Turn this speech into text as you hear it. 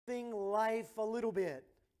life a little bit?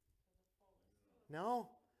 No?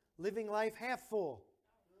 Living life half full?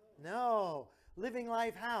 No. Living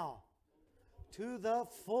life how? To the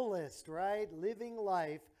fullest, right? Living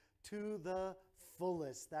life to the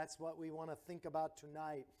fullest. That's what we want to think about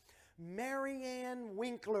tonight. Mary Ann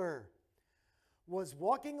Winkler was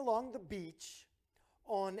walking along the beach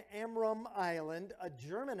on Amrum Island, a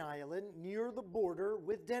German island near the border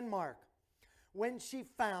with Denmark, when she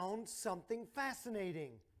found something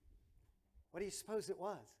fascinating. What do you suppose it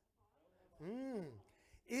was?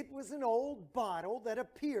 It was an old bottle that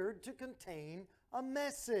appeared to contain a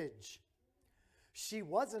message. She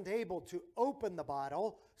wasn't able to open the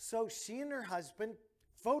bottle, so she and her husband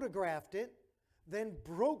photographed it, then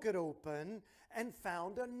broke it open and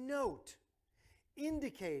found a note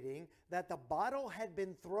indicating that the bottle had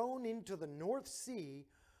been thrown into the North Sea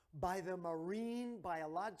by the Marine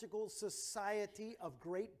Biological Society of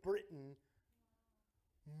Great Britain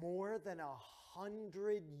more than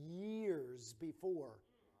 100 years before.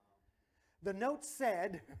 The note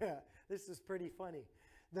said, this is pretty funny,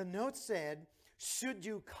 the note said, "Should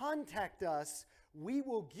you contact us, we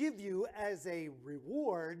will give you as a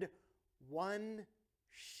reward 1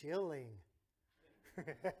 shilling."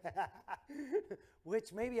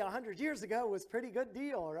 Which maybe 100 years ago was a pretty good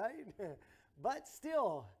deal, right? But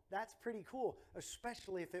still, that's pretty cool,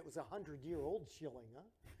 especially if it was a 100-year-old shilling,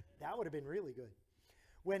 huh? That would have been really good.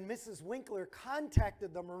 When Mrs. Winkler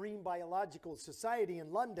contacted the Marine Biological Society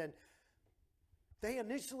in London, they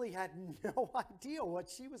initially had no idea what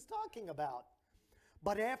she was talking about.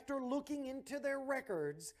 But after looking into their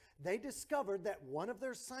records, they discovered that one of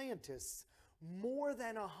their scientists, more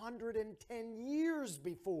than 110 years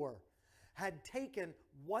before, had taken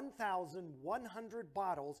 1,100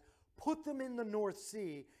 bottles, put them in the North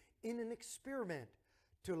Sea in an experiment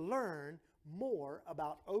to learn more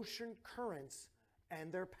about ocean currents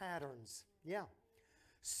and their patterns. Yeah.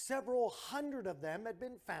 Several hundred of them had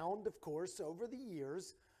been found, of course, over the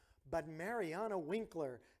years, but Mariana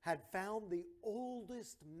Winkler had found the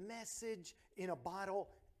oldest message in a bottle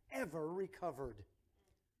ever recovered.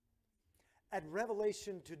 At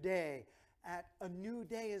Revelation today, at A New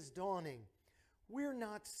Day is Dawning, we're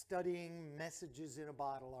not studying messages in a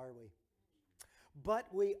bottle, are we?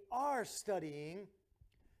 But we are studying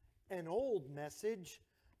an old message.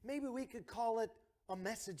 Maybe we could call it a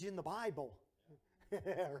message in the Bible.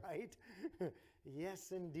 Right?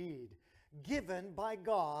 Yes, indeed. Given by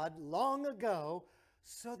God long ago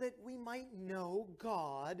so that we might know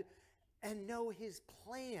God and know His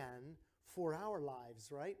plan for our lives,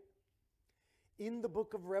 right? In the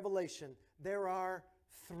book of Revelation, there are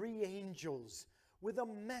 3 angels with a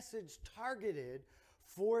message targeted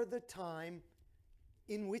for the time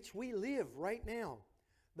in which we live right now.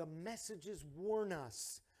 The messages warn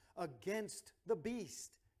us against the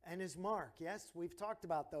beast and his mark. Yes, we've talked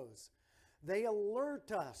about those. They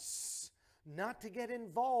alert us not to get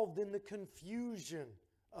involved in the confusion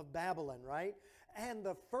of Babylon, right? And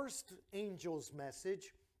the first angel's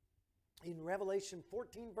message in Revelation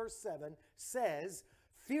 14 verse 7 says,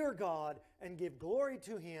 "Fear God and give glory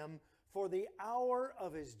to Him, for the hour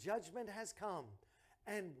of His judgment has come,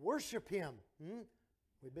 and worship Him."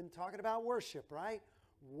 We've been talking about worship, right?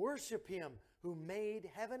 Worship Him who made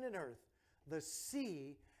heaven and earth, the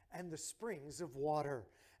sea, and the springs of water.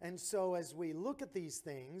 And so as we look at these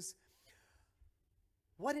things,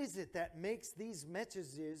 what is it that makes these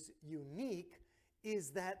messages unique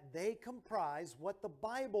is that they comprise what the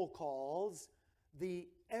Bible calls the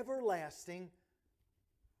everlasting,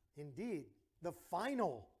 indeed, the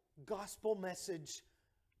final gospel message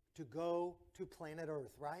to go to planet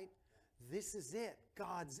Earth, right? This is it,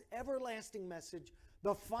 God's everlasting message,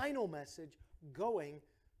 the final message going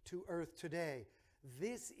to Earth today.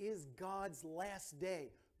 This is God's last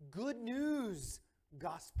day. Good news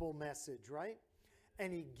gospel message, right?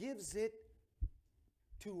 And He gives it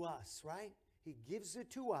to us, right? He gives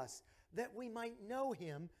it to us that we might know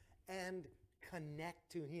Him and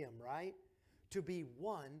connect to Him, right? To be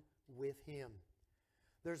one with Him.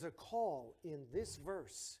 There's a call in this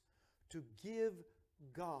verse to give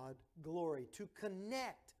God glory, to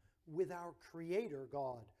connect with our Creator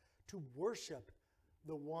God, to worship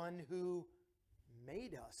the one who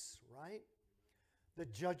made us, right? The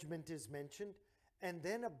judgment is mentioned. And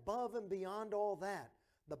then above and beyond all that,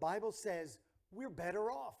 the Bible says we're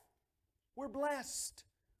better off. We're blessed.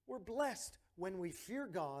 We're blessed when we fear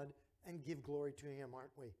God and give glory to Him,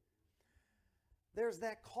 aren't we? There's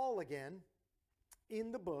that call again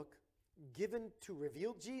in the book given to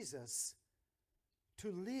reveal Jesus,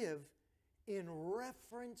 to live in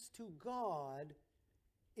reference to God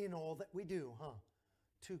in all that we do, huh?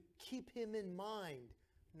 To keep Him in mind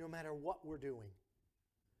no matter what we're doing.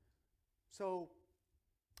 So,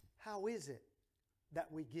 how is it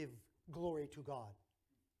that we give glory to God?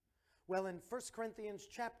 Well, in 1 Corinthians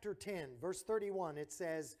chapter 10, verse 31, it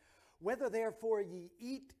says, "Whether therefore ye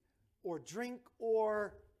eat or drink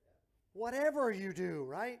or whatever you do,"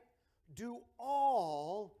 right? Do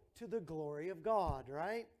all to the glory of God,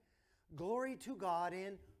 right? Glory to God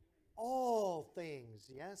in all things,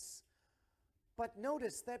 yes? But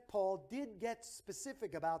notice that Paul did get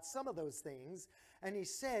specific about some of those things, and he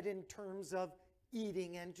said in terms of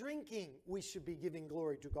eating and drinking, we should be giving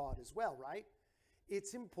glory to God as well, right?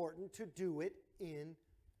 It's important to do it in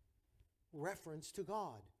reference to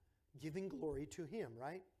God, giving glory to Him,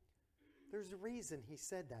 right? There's a reason he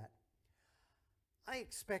said that. I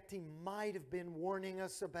expect he might have been warning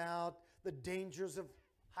us about the dangers of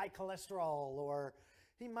high cholesterol, or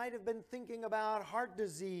he might have been thinking about heart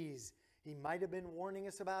disease. He might have been warning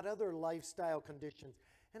us about other lifestyle conditions.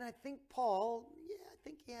 And I think Paul, I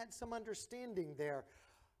think he had some understanding there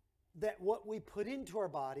that what we put into our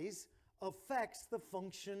bodies affects the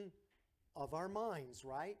function of our minds,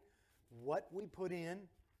 right? What we put in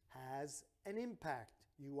has an impact.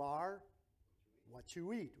 You are what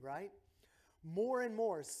you eat, right? More and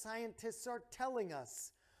more scientists are telling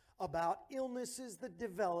us about illnesses that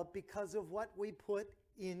develop because of what we put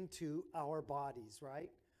into our bodies,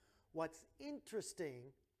 right? What's interesting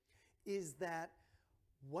is that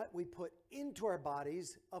what we put into our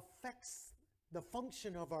bodies affects the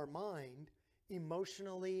function of our mind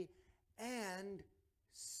emotionally and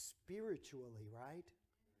spiritually, right?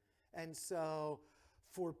 And so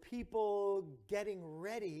for people getting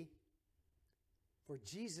ready for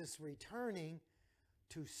Jesus returning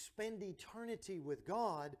to spend eternity with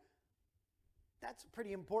God, that's a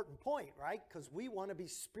pretty important point, right? Because we want to be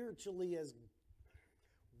spiritually as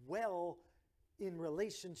well in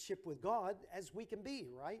relationship with God as we can be,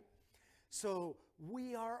 right? So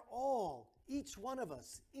we are all, each one of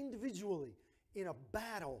us, individually, in a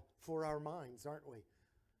battle for our minds, aren't we?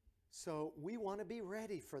 So we want to be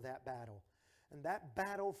ready for that battle. And that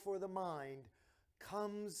battle for the mind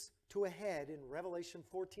comes to a head in Revelation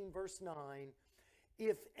 14, verse 9.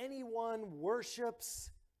 If anyone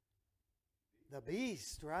worships the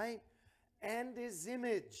beast, right, and his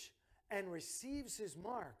image, and receives his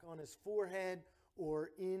mark on his forehead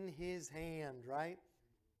or in his hand, right?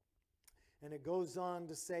 And it goes on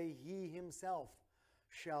to say, he himself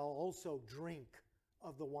shall also drink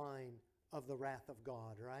of the wine of the wrath of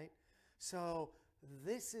God, right? So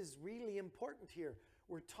this is really important here.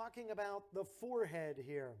 We're talking about the forehead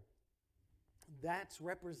here. That's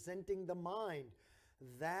representing the mind.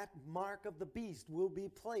 That mark of the beast will be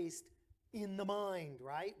placed in the mind,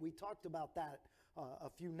 right? We talked about that a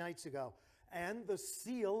few nights ago. And the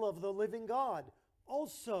seal of the living God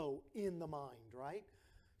also in the mind, right?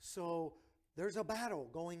 So there's a battle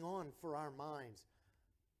going on for our minds.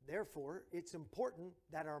 Therefore, it's important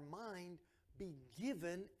that our mind be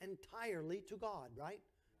given entirely to God, right?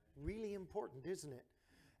 Really important, isn't it?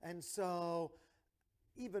 And so,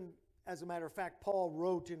 even as a matter of fact, Paul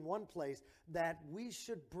wrote in one place that we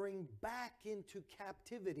should bring back into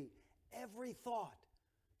captivity every thought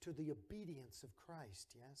to the obedience of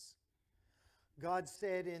Christ, yes? God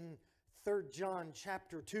said in 3 John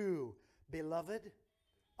chapter 2, "Beloved,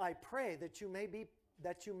 I pray that you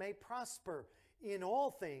may prosper in all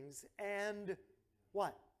things and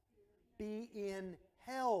what? Be in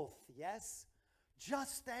health, yes?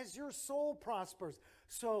 Just as your soul prospers."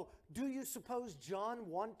 So, do you suppose John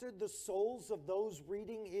wanted the souls of those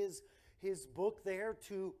reading his book there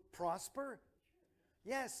to prosper?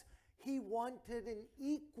 Yes, he wanted an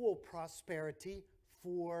equal prosperity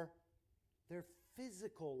for their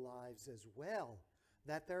physical lives as well,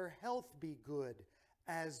 that their health be good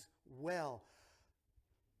as well.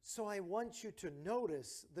 So I want you to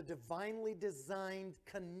notice the divinely designed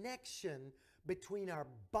connection between our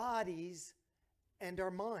bodies and our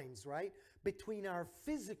minds, right? Between our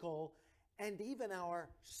physical and even our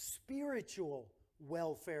spiritual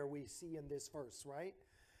welfare we see in this verse, right?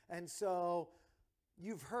 And so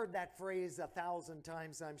you've heard that phrase 1,000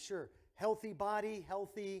 times, I'm sure. Healthy body,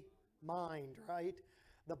 healthy mind, right?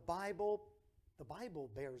 The Bible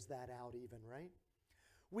bears that out even, right?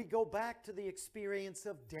 We go back to the experience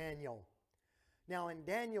of Daniel. Now, in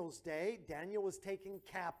Daniel's day, Daniel was taken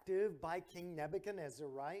captive by King Nebuchadnezzar,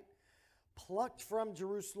 right? Plucked from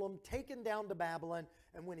Jerusalem, taken down to Babylon,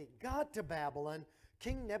 and when he got to Babylon,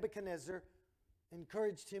 King Nebuchadnezzar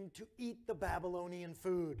encouraged him to eat the Babylonian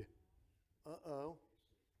food. Uh-oh.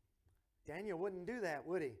 Daniel wouldn't do that,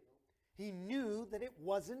 would he? He knew that it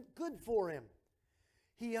wasn't good for him.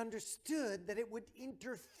 He understood that it would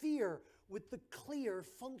interfere with the clear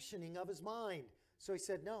functioning of his mind. So he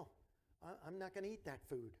said, no, I'm not going to eat that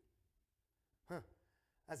food.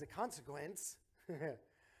 As a consequence,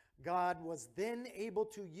 God was then able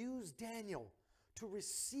to use Daniel to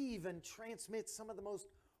receive and transmit some of the most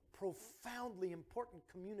profoundly important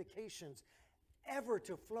communications ever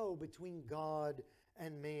to flow between God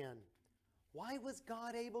and man. Why was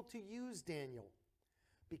God able to use Daniel?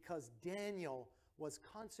 Because Daniel was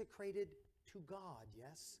consecrated to God,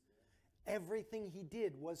 yes? Everything he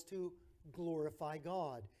did was to glorify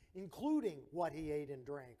God, including what he ate and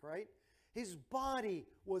drank, right? His body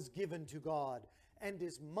was given to God, and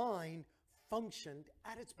his mind functioned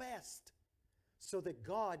at its best, so that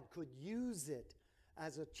God could use it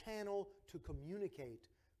as a channel to communicate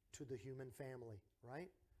to the human family, right?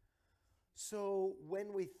 So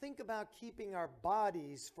when we think about keeping our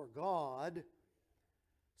bodies for God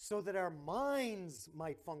so that our minds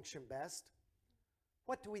might function best,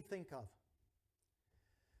 what do we think of?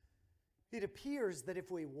 It appears that if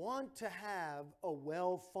we want to have a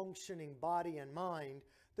well-functioning body and mind,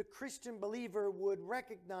 the Christian believer would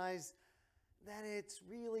recognize that it's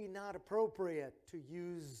really not appropriate to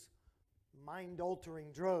use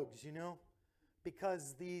mind-altering drugs, you know,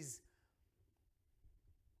 because these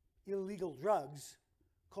illegal drugs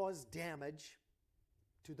cause damage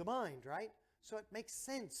to the mind, right? So it makes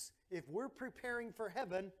sense. If we're preparing for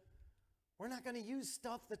heaven, we're not going to use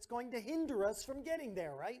stuff that's going to hinder us from getting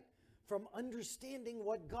there, right? From understanding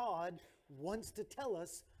what God wants to tell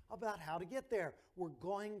us about how to get there. We're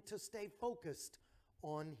going to stay focused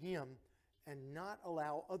on Him and not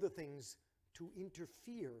allow other things to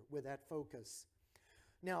interfere with that focus.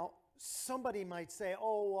 Now, somebody might say,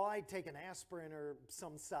 oh, well, I take an aspirin or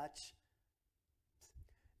some such.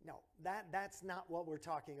 No, that's not what we're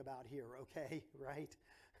talking about here, okay, right?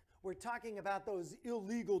 We're talking about those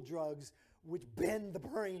illegal drugs which bend the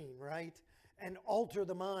brain, right, and alter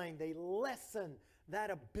the mind. They lessen that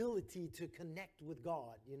ability to connect with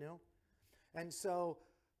God, you know? And so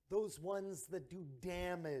those ones that do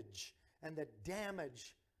damage, and that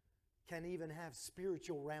damage can even have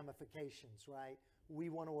spiritual ramifications, right? We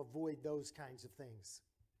want to avoid those kinds of things.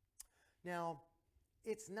 Now,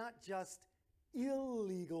 it's not just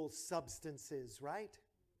illegal substances, right?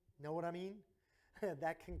 Know what I mean?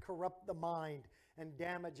 That can corrupt the mind and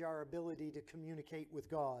damage our ability to communicate with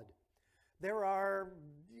God. There are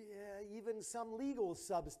even some legal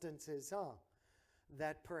substances,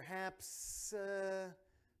 that perhaps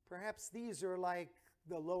these are like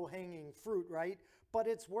the low-hanging fruit, right? But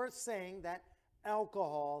it's worth saying that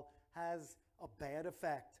alcohol has a bad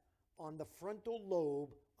effect on the frontal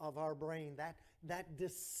lobe of our brain, that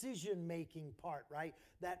decision-making part, right?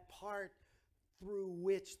 That part through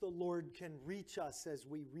which the Lord can reach us as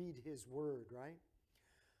we read His Word, right?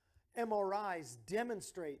 MRIs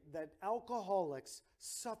demonstrate that alcoholics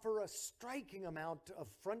suffer a striking amount of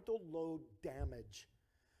frontal lobe damage.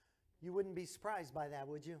 You wouldn't be surprised by that,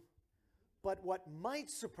 would you? But what might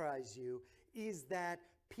surprise you is that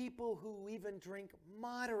people who even drink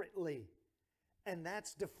moderately, and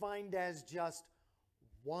that's defined as just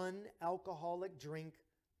one alcoholic drink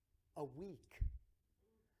a week,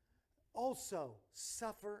 also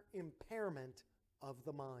suffer impairment of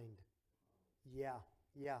the mind. Yeah.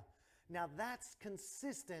 Now that's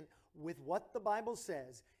consistent with what the Bible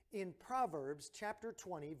says in Proverbs chapter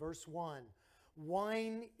 20, verse 1.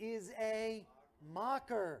 Wine is a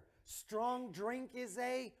mocker. Strong drink is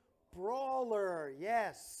a brawler.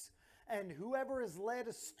 Yes. And whoever is led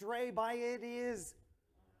astray by it is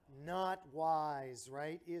not wise,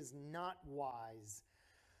 right? Is not wise.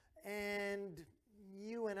 And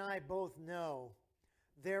you and I both know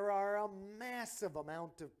there are a massive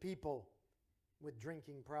amount of people with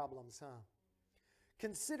drinking problems,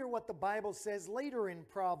 Consider what the Bible says later in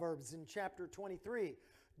Proverbs in chapter 23.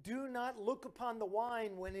 Do not look upon the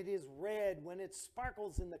wine when it is red, when it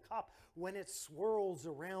sparkles in the cup, when it swirls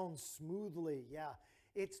around smoothly. Yeah,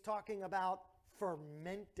 it's talking about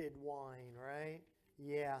fermented wine, right?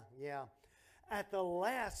 Yeah. At the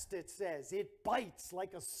last, it says, it bites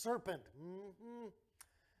like a serpent.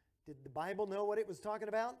 Did the Bible know what it was talking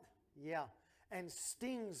about? Yeah. And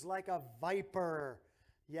stings like a viper.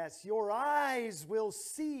 Yes, your eyes will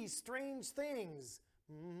see strange things.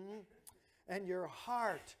 And your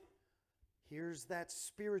heart, here's that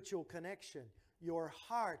spiritual connection. Your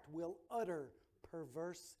heart will utter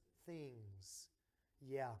perverse things.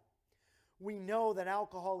 Yeah. We know that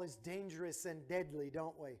alcohol is dangerous and deadly,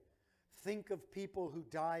 don't we? Think of people who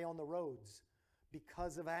die on the roads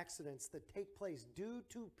because of accidents that take place due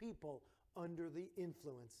to people under the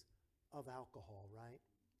influence of alcohol, right?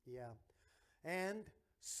 Yeah. And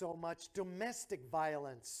so much domestic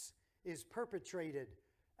violence is perpetrated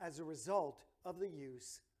as a result of the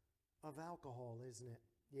use of alcohol, isn't it?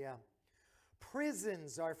 Yeah.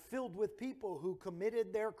 Prisons are filled with people who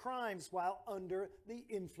committed their crimes while under the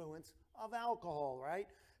influence of alcohol, right?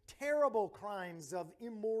 Terrible crimes of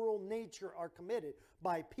immoral nature are committed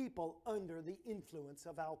by people under the influence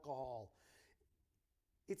of alcohol.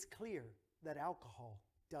 It's clear that alcohol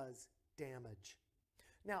does damage.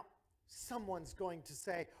 Now, someone's going to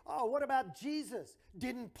say, oh, what about Jesus?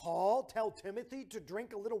 Didn't Paul tell Timothy to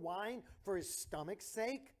drink a little wine for his stomach's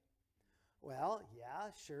sake? Well,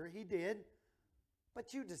 yeah, sure he did.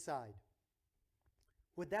 But you decide.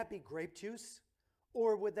 Would that be grape juice?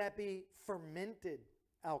 Or would that be fermented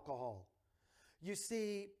alcohol? You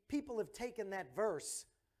see, people have taken that verse,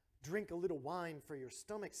 drink a little wine for your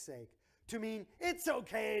stomach's sake, to mean it's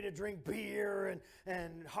okay to drink beer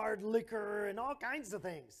and hard liquor and all kinds of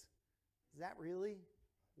things. Is that really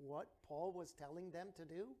what Paul was telling them to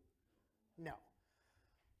do? No.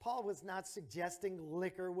 Paul was not suggesting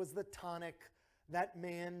liquor was the tonic that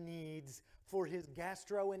man needs for his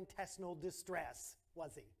gastrointestinal distress,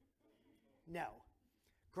 was he? No.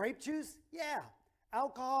 Grape juice? Yeah.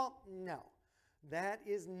 Alcohol? No. That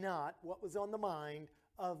is not what was on the mind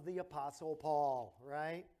of the Apostle Paul,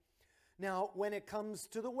 right? Now, when it comes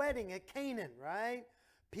to the wedding at Canaan, right?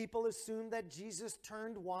 People assume that Jesus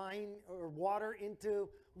turned wine or water into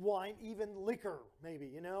wine, even liquor,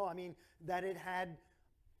 maybe, that it had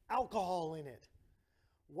alcohol in it.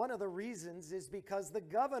 One of the reasons is because the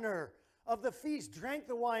governor of the feast drank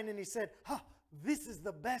the wine and he said, this is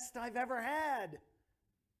the best I've ever had.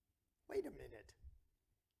 Wait a minute.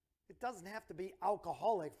 It doesn't have to be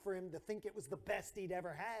alcoholic for him to think it was the best he'd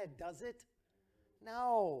ever had, does it?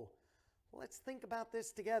 No. Let's think about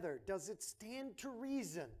this together. Does it stand to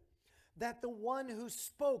reason that the one who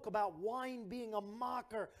spoke about wine being a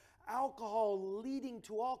mocker, alcohol leading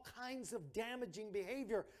to all kinds of damaging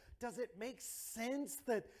behavior, does it make sense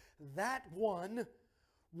that that one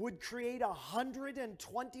would create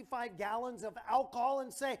 125 gallons of alcohol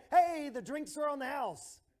and say, hey, the drinks are on the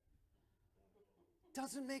house?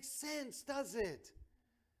 Doesn't make sense, does it?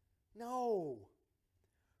 No.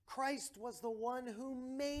 Christ was the one who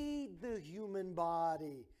made the human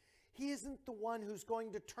body. He isn't the one who's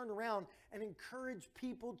going to turn around and encourage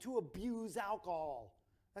people to abuse alcohol.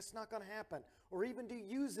 That's not going to happen. Or even to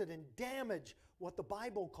use it and damage what the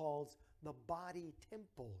Bible calls the body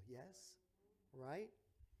temple, yes? Right?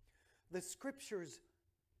 The scriptures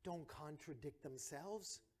don't contradict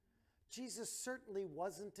themselves. Jesus certainly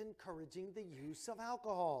wasn't encouraging the use of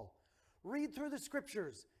alcohol. Read through the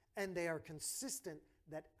scriptures, and they are consistent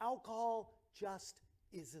that alcohol just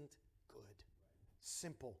isn't good.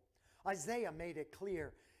 Simple. Isaiah made it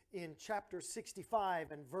clear in chapter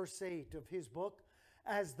 65 and verse 8 of his book,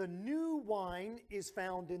 as the new wine is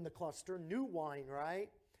found in the cluster, new wine, right?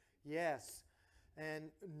 Yes. And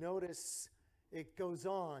notice it goes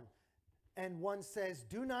on. And one says,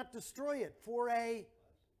 do not destroy it, for a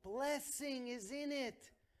blessing is in it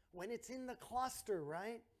when it's in the cluster,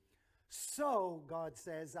 right? So, God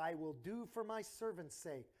says, I will do for my servant's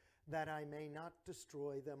sake that I may not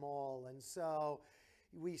destroy them all. And so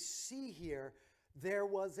we see here there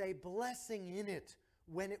was a blessing in it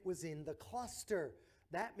when it was in the cluster.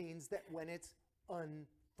 That means that when it's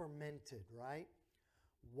unfermented, right?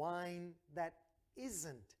 Wine that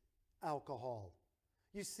isn't alcohol.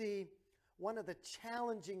 You see, one of the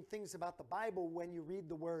challenging things about the Bible when you read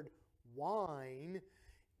the word wine,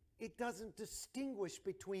 it doesn't distinguish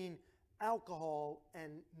between alcohol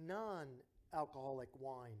and non-alcoholic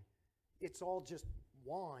wine. It's all just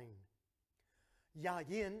wine.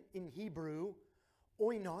 Yayin in Hebrew,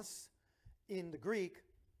 oinos in the Greek,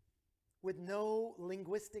 with no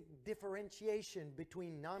linguistic differentiation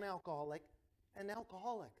between non-alcoholic and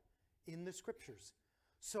alcoholic in the scriptures.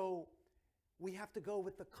 So we have to go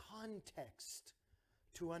with the context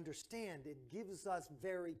to understand. It gives us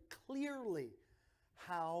very clearly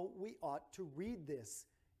how we ought to read this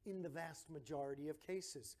in the vast majority of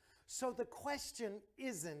cases. So the question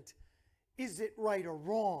isn't, is it right or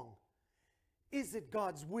wrong? Is it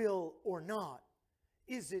God's will or not?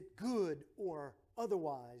 Is it good or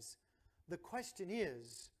otherwise? The question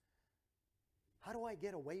is, how do I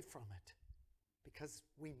get away from it? Because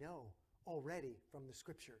we know already from the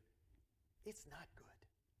scripture, it's not good.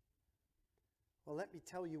 Well, let me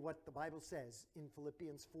tell you what the Bible says in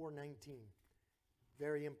Philippians 4:19.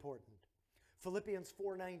 Very important. Philippians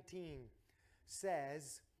 4:19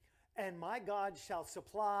 says, and my God shall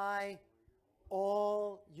supply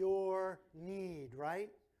all your need, right?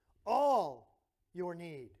 All your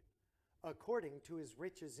need, according to his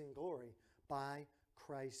riches in glory by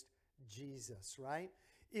Christ Jesus, right?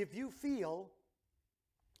 If you feel,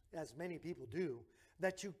 as many people do,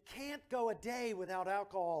 that you can't go a day without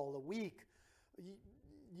alcohol, a week,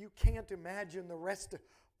 you can't imagine the rest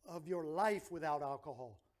of your life without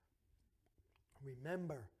alcohol.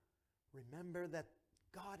 Remember that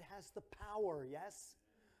God has the power, yes?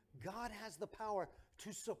 God has the power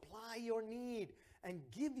to supply your need and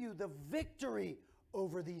give you the victory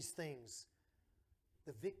over these things.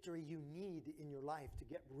 The victory you need in your life to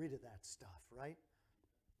get rid of that stuff, right?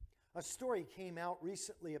 A story came out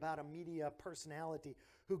recently about a media personality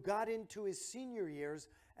who got into his senior years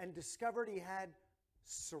and discovered he had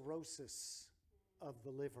cirrhosis of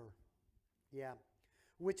the liver. Yeah,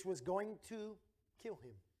 which was going to kill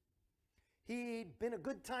him. He'd been a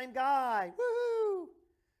good time guy, woohoo,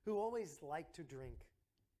 who always liked to drink.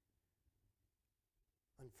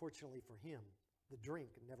 Unfortunately for him, the drink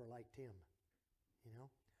never liked him, you know.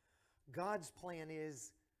 God's plan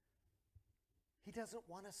is He doesn't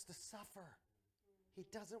want us to suffer. He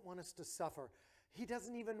doesn't want us to suffer. He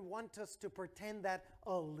doesn't even want us to pretend that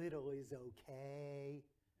a little is okay.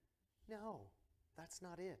 No, that's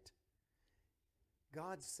not it.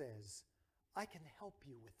 God says, I can help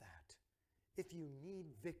you with that. If you need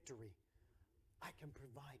victory, I can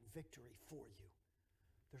provide victory for you.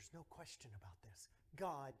 There's no question about this.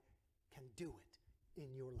 God can do it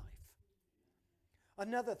in your life.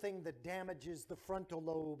 Another thing that damages the frontal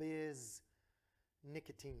lobe is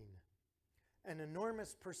nicotine. An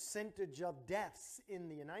enormous percentage of deaths in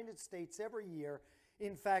the United States every year,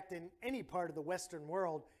 in fact, in any part of the Western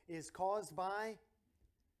world, is caused by,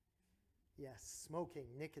 yes, smoking,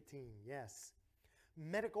 nicotine, yes.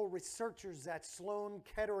 Medical researchers at Sloan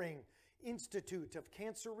Kettering Institute of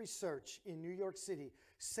Cancer Research in New York City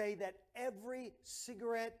say that every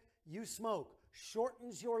cigarette you smoke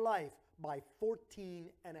shortens your life by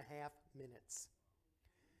 14 and a half minutes.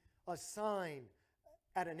 A sign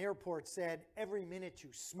at an airport said, every minute you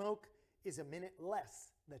smoke is a minute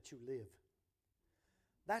less that you live.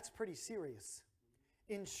 That's pretty serious.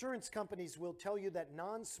 Insurance companies will tell you that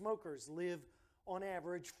non-smokers live on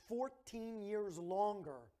average 14 years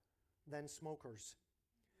longer than smokers.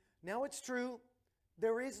 Now it's true,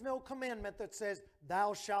 there is no commandment that says,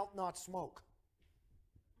 thou shalt not smoke.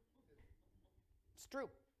 It's true.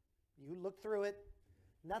 You look through it,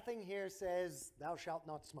 nothing here says, thou shalt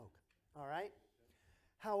not smoke. All right?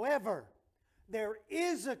 However, there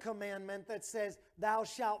is a commandment that says, thou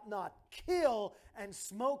shalt not kill, and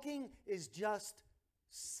smoking is just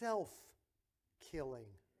self-killing.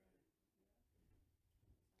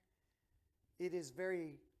 It is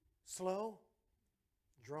very slow,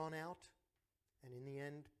 drawn out, and in the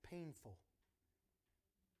end, painful.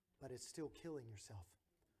 But it's still killing yourself.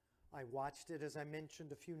 I watched it, as I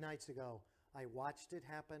mentioned a few nights ago. I watched it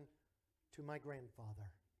happen to my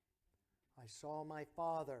grandfather. I saw my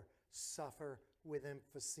father suffer with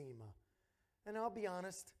emphysema. And I'll be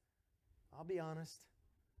honest.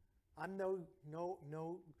 I'm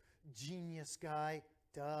no genius guy.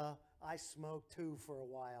 Duh, I smoked too for a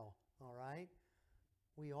while, all right?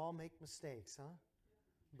 We all make mistakes, huh?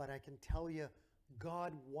 But I can tell you,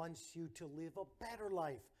 God wants you to live a better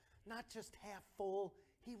life, not just half full.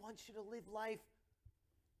 He wants you to live life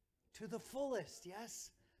to the fullest,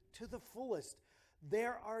 yes? To the fullest.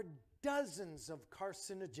 There are dozens of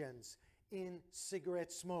carcinogens in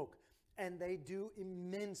cigarette smoke, and they do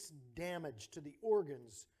immense damage to the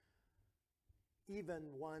organs, even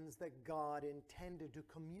ones that God intended to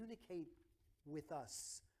communicate with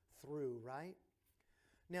us through, right?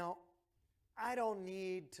 Now, I don't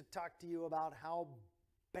need to talk to you about how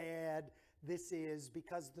bad this is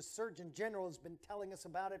because the Surgeon General has been telling us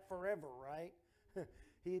about it forever, right?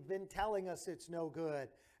 He's been telling us it's no good.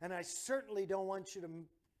 And I certainly don't want you to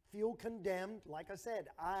feel condemned. Like I said,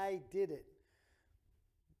 I did it.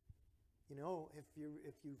 You know, if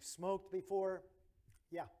you've smoked before,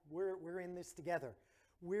 yeah, we're in this together.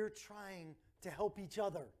 We're trying to help each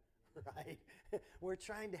other, right? We're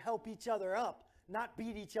trying to help each other up, not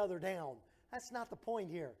beat each other down. That's not the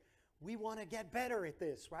point here. We want to get better at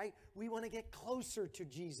this, right? We want to get closer to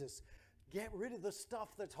Jesus. Get rid of the stuff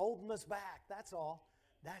that's holding us back. That's all.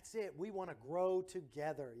 That's it. We want to grow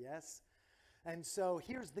together, yes? And so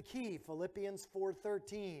here's the key, Philippians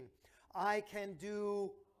 4:13. I can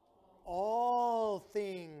do all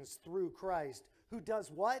things through Christ. Who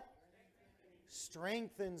does what?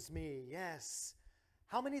 Strengthens me, yes.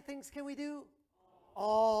 How many things can we do?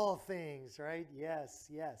 All things, right? Yes,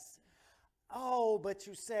 yes. Oh, but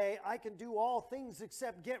you say, I can do all things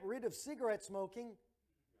except get rid of cigarette smoking.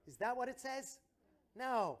 Is that what it says?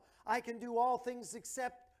 No. I can do all things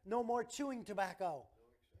except no more chewing tobacco.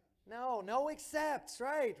 No excepts,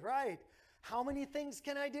 right. How many things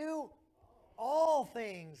can I do? All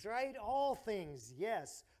things, right? All things,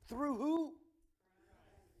 yes. Through who?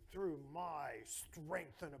 Through my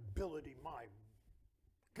strength and ability, my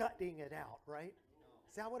gutting it out, right?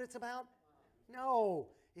 Is that what it's about? No,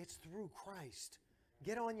 it's through Christ.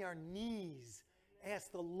 Get on your knees.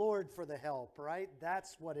 Ask the Lord for the help, right?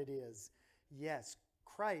 That's what it is. Yes,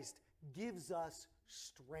 Christ gives us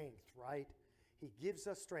strength, right? He gives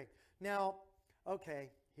us strength. Now, okay,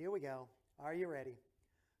 here we go. Are you ready?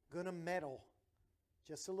 Gonna meddle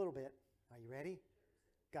just a little bit. Are you ready?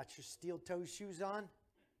 Got your steel toe shoes on?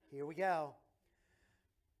 Here we go.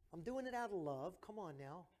 I'm doing it out of love. Come on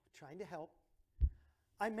now. Trying to help.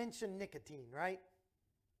 I mentioned nicotine, right?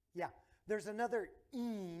 Yeah. There's another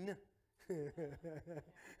 "een."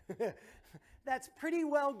 That's pretty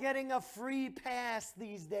well getting a free pass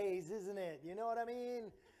these days, isn't it? You know what I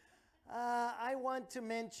mean? I want to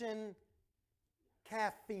mention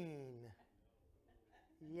caffeine.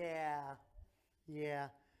 Yeah.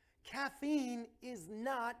 Caffeine is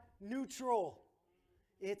not neutral.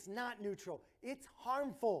 It's not neutral. It's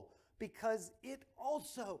harmful because it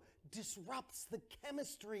also disrupts the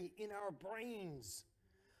chemistry in our brains,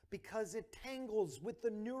 because it tangles with the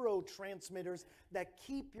neurotransmitters that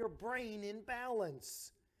keep your brain in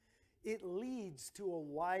balance. It leads to a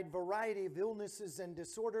wide variety of illnesses and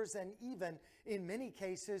disorders, and even, in many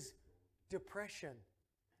cases, depression.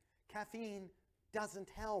 Caffeine doesn't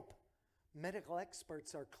help. Medical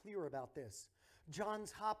experts are clear about this.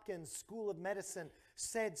 Johns Hopkins School of Medicine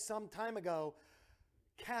said some time ago,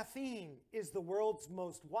 caffeine is the world's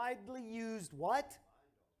most widely used what?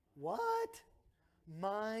 What?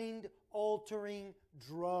 Mind-altering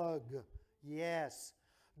drug. Yes.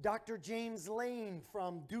 Dr. James Lane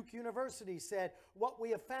from Duke University said, what we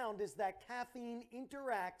have found is that caffeine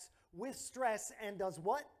interacts with stress and does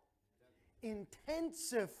what?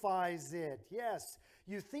 Intensifies it. Yes.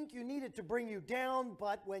 You think you need it to bring you down,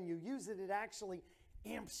 but when you use it, it actually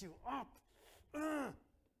amps you up.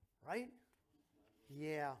 Right?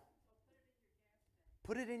 Yeah.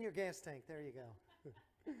 Put it in your gas tank. There you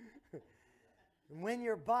go. When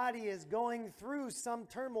your body is going through some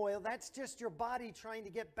turmoil, that's just your body trying to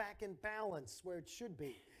get back in balance where it should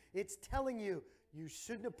be. It's telling you, you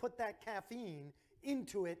shouldn't have put that caffeine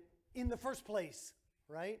into it in the first place,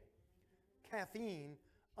 right? Caffeine,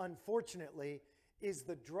 unfortunately, is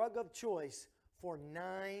the drug of choice for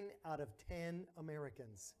 9 out of 10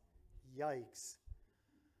 Americans. Yikes.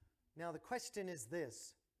 Now the question is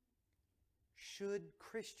this: should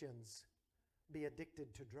Christians be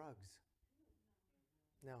addicted to drugs?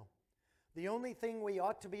 No. The only thing we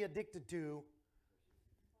ought to be addicted to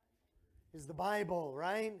is the Bible,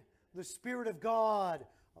 right? The Spirit of God,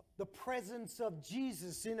 the presence of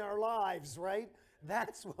Jesus in our lives, right?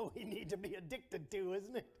 That's what we need to be addicted to,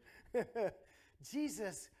 isn't it?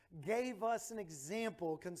 Jesus gave us an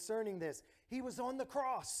example concerning this. He was on the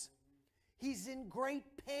cross. He's in great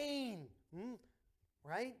pain,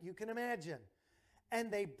 right? You can imagine.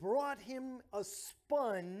 And they brought him a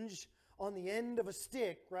sponge on the end of a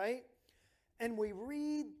stick, right? And we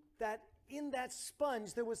read that in that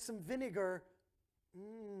sponge there was some vinegar,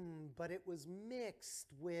 but it was mixed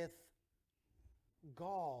with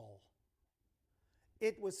gall.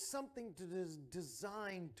 It was something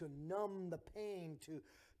designed to numb the pain,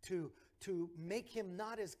 to make him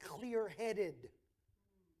not as clear-headed.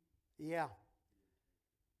 Yeah.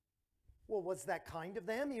 Well, was that kind of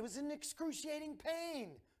them? He was in excruciating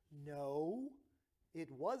pain. No, it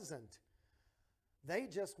wasn't. They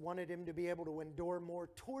just wanted him to be able to endure more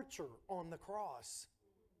torture on the cross.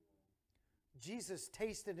 Jesus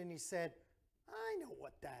tasted and he said, I know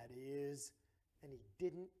what that is. And he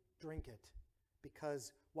didn't drink it,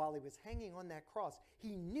 because while he was hanging on that cross,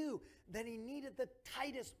 he knew that he needed the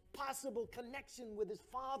tightest possible connection with his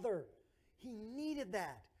Father. He needed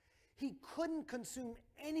that. He couldn't consume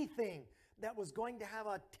anything that was going to have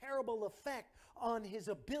a terrible effect on his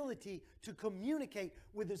ability to communicate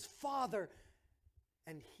with his Father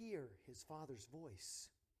and hear his Father's voice.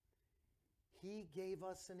 He gave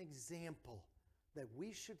us an example that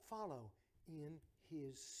we should follow in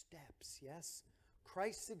his steps. Yes?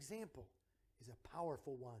 Christ's example is a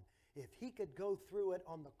powerful one. If he could go through it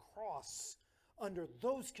on the cross under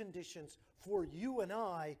those conditions for you and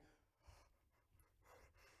I,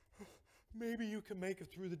 maybe you can make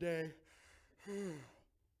it through the day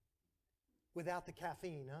without the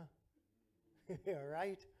caffeine, huh?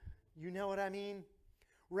 Right? You know what I mean?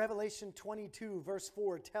 Revelation 22 verse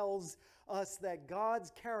 4 tells us that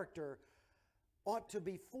God's character ought to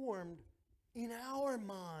be formed in our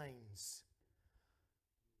minds.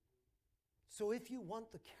 So if you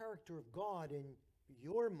want the character of God in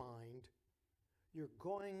your mind, you're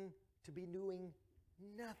going to be doing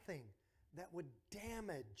nothing that would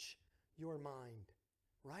damage your mind,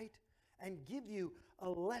 right? And give you a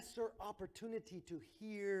lesser opportunity to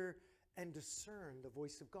hear and discern the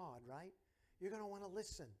voice of God, right? You're going to want to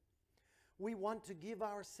listen. We want to give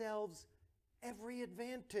ourselves every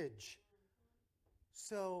advantage.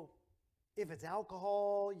 So if it's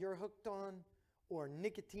alcohol you're hooked on, or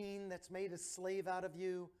nicotine that's made a slave out of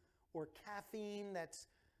you, or caffeine that's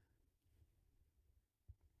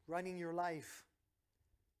running your life,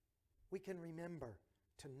 we can remember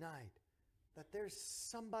tonight that there's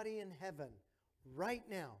somebody in heaven right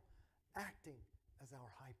now acting as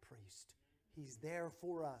our high priest. He's there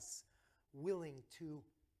for us, willing to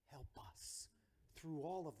help us through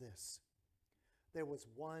all of this. There was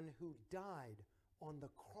one who died on the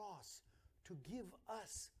cross to give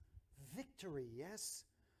us victory, yes?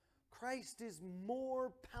 Christ is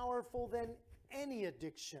more powerful than any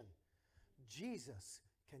addiction. Jesus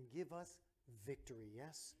can give us victory,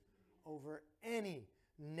 yes? Over any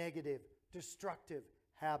negative, destructive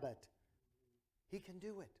habit. He can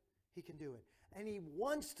do it. He can do it. And He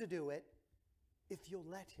wants to do it if you'll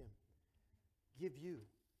let Him give you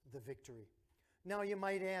the victory. Now you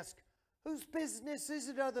might ask, whose business is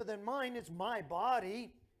it other than mine? It's my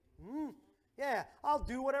body. Yeah, I'll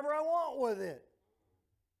do whatever I want with it.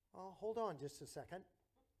 Oh, hold on just a second.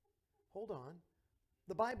 Hold on.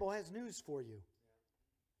 The Bible has news for you.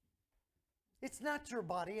 It's not your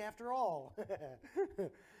body after all.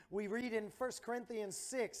 We read in 1 Corinthians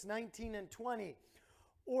 6, 19 and 20.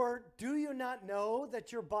 Or do you not know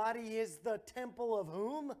that your body is the temple of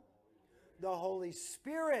whom? The Holy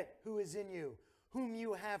Spirit who is in you, whom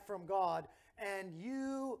you have from God, and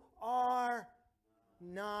you are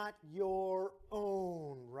not your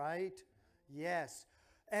own, right? Yes.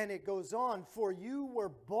 And it goes on, for you were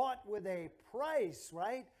bought with a price,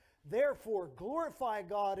 right? Therefore, glorify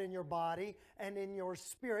God in your body and in your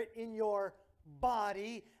spirit, in your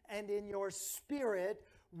body and in your spirit,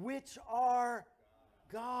 which are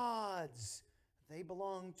God's. They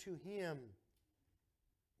belong to Him.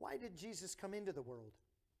 Why did Jesus come into the world?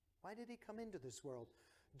 Why did He come into this world?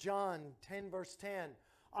 John 10 verse 10,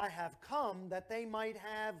 I have come that they might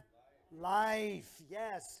have life.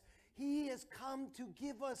 Yes, He has come to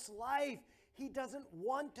give us life. He doesn't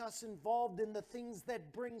want us involved in the things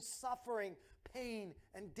that bring suffering, pain,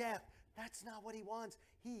 and death. That's not what He wants.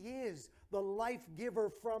 He is the life giver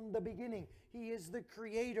from the beginning. He is the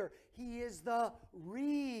creator. He is the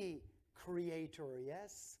re-creator,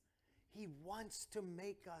 yes? He wants to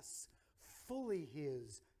make us fully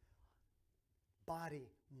His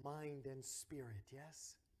body, mind, and spirit,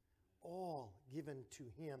 yes? All given to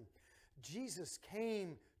Him. Jesus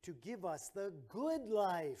came to give us the good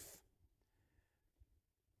life.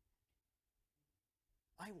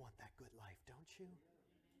 I want that good life, don't you?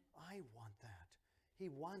 I want that. He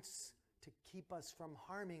wants to keep us from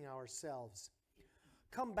harming ourselves.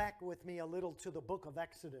 Come back with me a little to the book of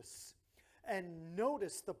Exodus and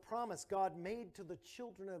notice the promise God made to the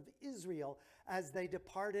children of Israel as they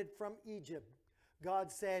departed from Egypt.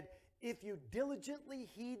 God said, if you diligently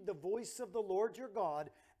heed the voice of the Lord your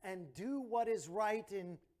God and do what is right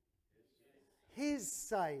in His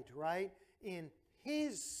sight, right? In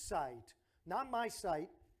His sight, not my sight.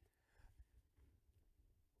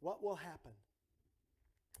 What will happen?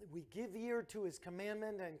 We give ear to His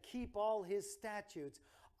commandment and keep all His statutes.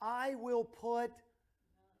 I will put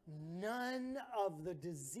none of the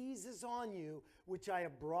diseases on you which I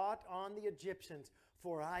have brought on the Egyptians,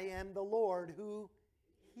 for I am the Lord who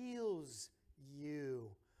heals you.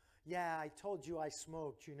 Yeah, I told you I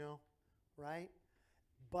smoked, you know, right?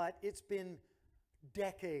 But it's been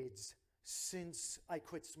decades since I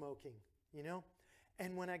quit smoking, you know?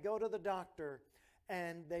 And when I go to the doctor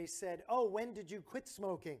and they said, oh, when did you quit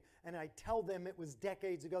smoking? And I tell them it was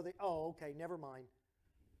decades ago. They, oh, okay, never mind.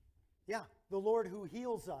 Yeah, the Lord who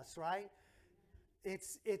heals us, right?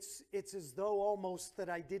 It's as though almost that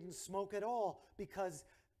I didn't smoke at all because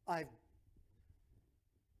I've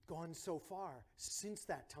gone so far since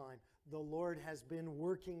that time. The Lord has been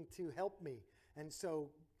working to help me. And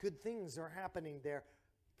so good things are happening there.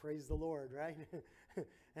 Praise the Lord, right?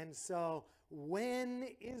 And so when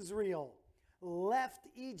Israel left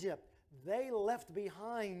Egypt, they left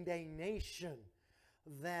behind a nation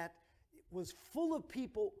that was full of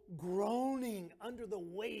people groaning under the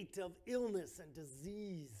weight of illness and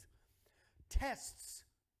disease. Tests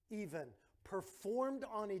even performed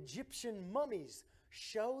on Egyptian mummies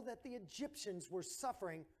show that the Egyptians were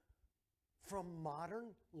suffering from modern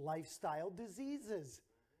lifestyle diseases.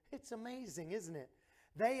 It's amazing, isn't it?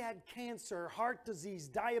 They had cancer, heart disease,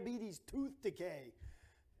 diabetes, tooth decay.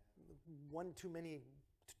 one too many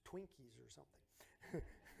Twinkies or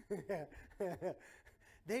something.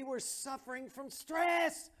 They were suffering from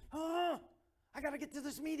stress. I got to get to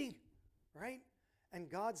this meeting, right? And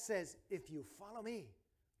God says, if you follow me,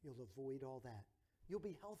 you'll avoid all that. You'll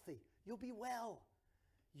be healthy. You'll be well.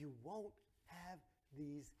 You won't have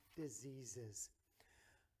these diseases.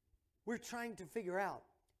 We're trying to figure out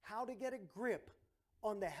how to get a grip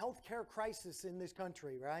on the healthcare crisis in this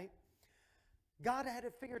country, right? God had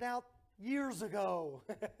it figured out years ago.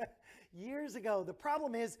 Years ago. The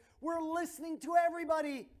problem is we're listening to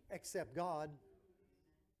everybody except God,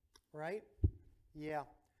 right? Yeah.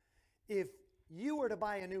 If you were to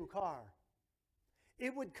buy a new car,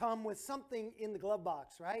 it would come with something in the glove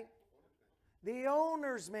box, right? The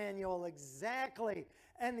owner's manual, exactly.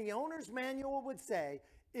 And the owner's manual would say,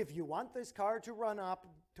 if you want this car to run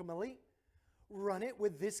optimally, run it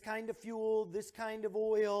with this kind of fuel, this kind of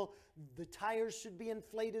oil, the tires should be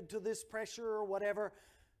inflated to this pressure or whatever.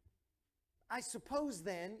 I suppose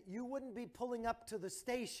then you wouldn't be pulling up to the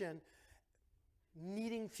station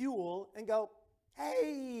needing fuel and go,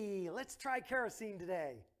 hey, let's try kerosene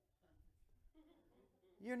today.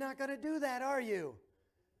 You're not going to do that, are you?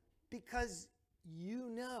 Because you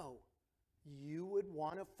know you would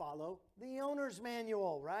want to follow the owner's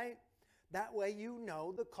manual, right? That way you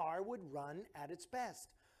know the car would run at its best.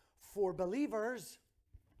 For believers,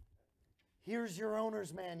 here's your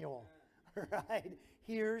owner's manual, right?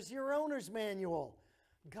 Here's your owner's manual.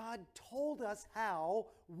 God told us how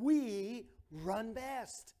we run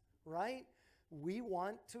best, right? We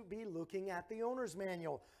want to be looking at the owner's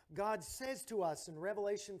manual. God says to us in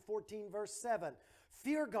Revelation 14, verse 7,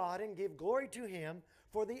 fear God and give glory to him,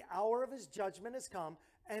 for the hour of his judgment has come,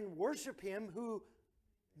 and worship him who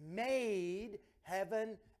made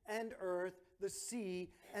heaven and earth, the sea,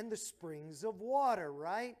 and the springs of water,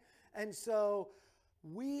 right? And so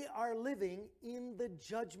we are living in the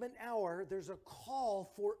judgment hour. There's a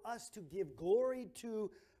call for us to give glory to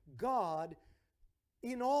God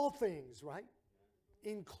in all things, right?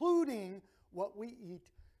 Including what we eat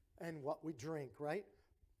and what we drink, right?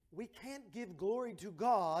 We can't give glory to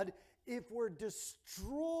God if we're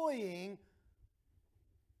destroying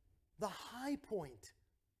the high point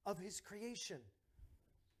of his creation.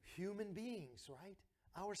 Human beings, right?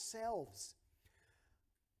 Ourselves.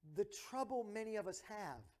 The trouble many of us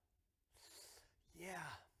have. Yeah.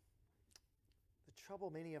 The trouble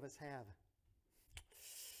many of us have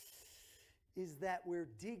is that we're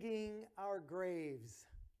digging our graves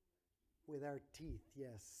with our teeth.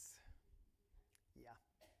 Yes. Yeah.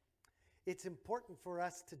 It's important for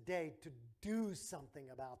us today to do something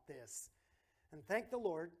about this. And thank the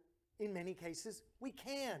Lord, in many cases, we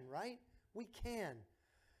can, right? We can.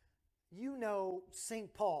 You know,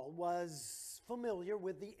 St. Paul was familiar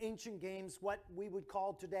with the ancient games, what we would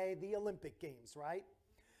call today the Olympic Games, right?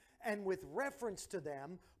 And with reference to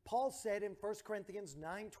them, Paul said in 1 Corinthians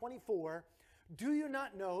 9:24, do you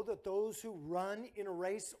not know that those who run in a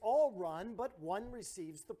race all run, but one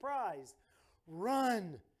receives the prize?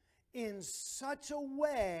 Run in such a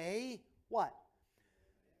way, what?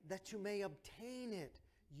 That you may obtain it.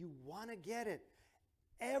 You want to get it.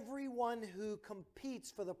 Everyone who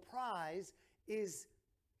competes for the prize is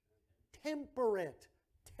temperate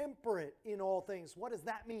in all things. What does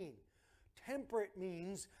that mean? Temperate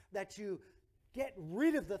means that you get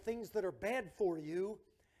rid of the things that are bad for you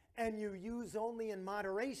and you use only in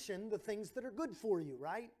moderation the things that are good for you,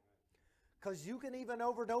 right? Because you can even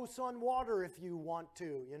overdose on water if you want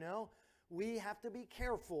to, you know. We have to be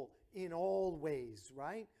careful in all ways,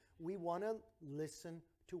 right? We want to listen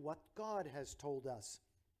to what God has told us.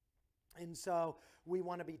 And so we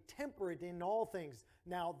want to be temperate in all things.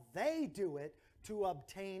 Now they do it to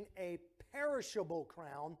obtain a perishable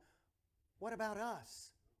crown. What about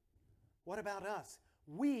us? What about us?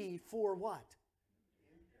 We for what?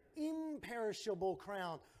 Imperishable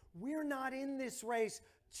crown. We're not in this race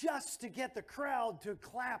just to get the crowd to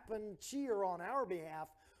clap and cheer on our behalf.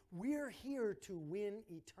 We're here to win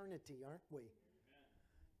eternity, aren't we?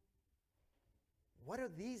 What are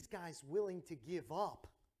these guys willing to give up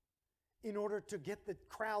in order to get the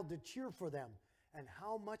crowd to cheer for them? And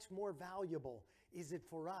how much more valuable is it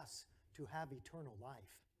for us to have eternal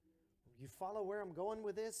life? You follow where I'm going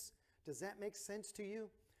with this? Does that make sense to you?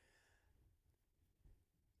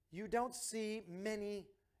 You don't see many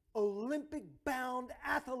Olympic-bound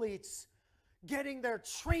athletes getting their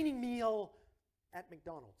training meal at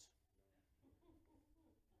McDonald's.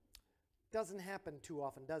 Doesn't happen too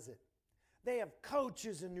often, does it? They have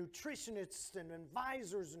coaches and nutritionists and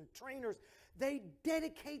advisors and trainers. They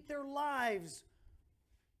dedicate their lives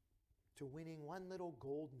to winning one little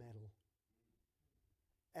gold medal.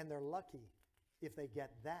 And they're lucky if they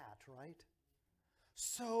get that, right?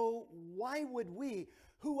 So why would we,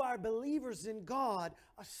 who are believers in God,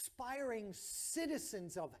 aspiring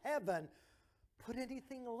citizens of heaven, put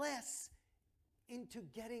anything less into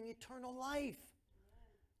getting eternal life?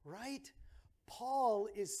 Right? Paul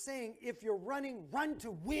is saying, if you're running, run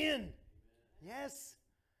to win. Yes,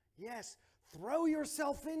 yes. Throw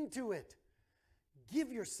yourself into it.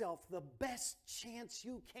 Give yourself the best chance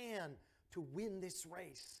you can to win this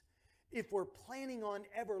race. If we're planning on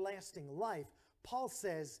everlasting life, Paul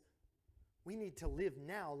says we need to live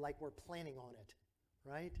now like we're planning on it,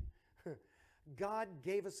 right? God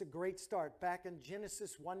gave us a great start back in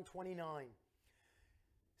Genesis 1:29.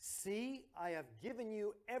 See, I have given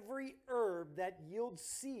you every herb that yields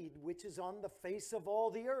seed, which is on the face of all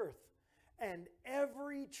the earth, and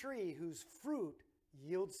every tree whose fruit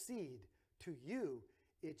yields seed. To you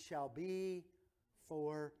it shall be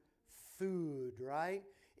for food, right?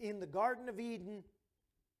 In the Garden of Eden,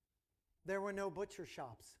 there were no butcher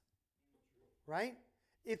shops, right?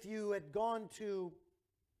 If you had gone to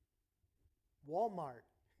Walmart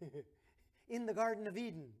in the Garden of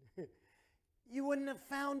Eden, you wouldn't have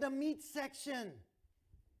found a meat section,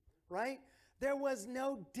 right? There was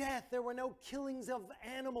no death. There were no killings of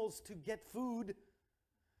animals to get food.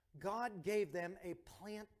 God gave them a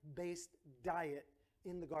plant-based diet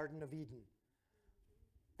in the Garden of Eden.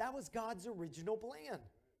 That was God's original plan,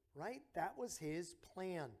 right? That was His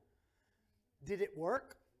plan. Did it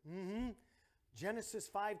work? Genesis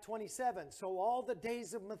 5:27. So all the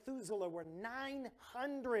days of Methuselah were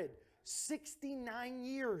 969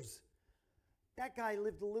 years. That guy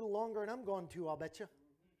lived a little longer than I'm going to, I'll bet you.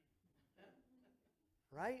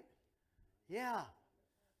 Right? Yeah.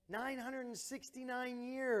 969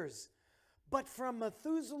 years. But from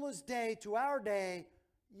Methuselah's day to our day,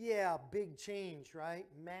 yeah, big change, right?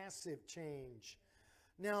 Massive change.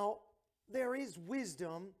 Now, there is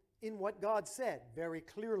wisdom in what God said very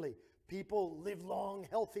clearly. People live long,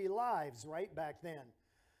 healthy lives, right, back then.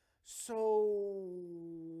 So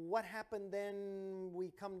what happened then?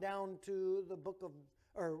 We come down to the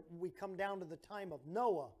we come down to the time of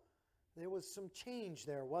Noah. There was some change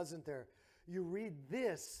there, wasn't there? You read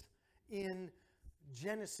this in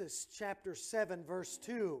Genesis chapter 7, verse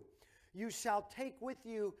 2. You shall take with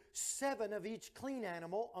you 7 of each clean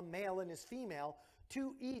animal, a male and his female,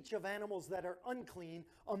 to each of animals that are unclean,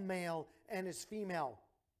 a male and his female.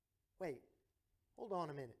 Wait, hold on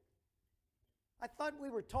a minute. I thought we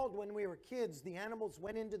were told when we were kids the animals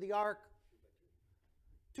went into the ark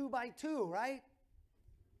 2 by 2, right?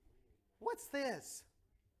 What's this?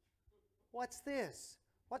 What's this?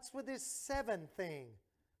 What's with this 7 thing?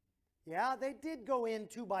 Yeah, they did go in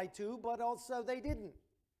 2 by 2, but also they didn't.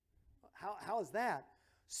 How is that?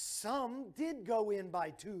 Some did go in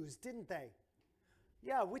by 2s, didn't they?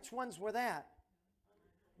 Yeah, which ones were that?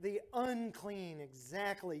 The unclean,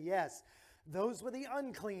 exactly, yes. Those were the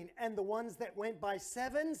unclean. And the ones that went by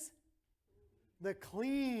 7s? The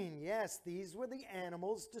clean, yes. These were the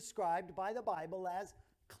animals described by the Bible as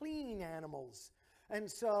clean animals. And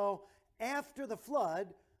so after the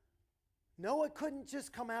flood, Noah couldn't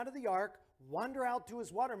just come out of the ark, wander out to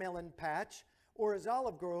his watermelon patch or his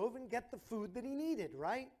olive grove and get the food that he needed,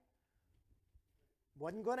 right?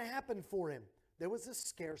 Wasn't going to happen for him. There was a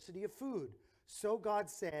scarcity of food. So God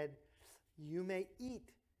said, you may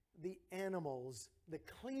eat the animals, the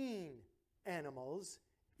clean animals,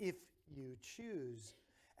 if you choose.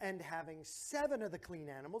 And having 7 of the clean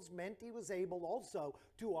animals meant he was able also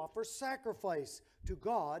to offer sacrifice to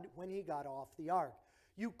God when he got off the ark.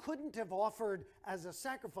 You couldn't have offered as a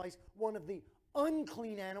sacrifice one of the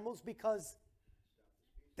unclean animals because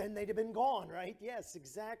then they'd have been gone, right? Yes,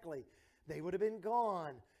 exactly. They would have been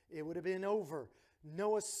gone. It would have been over.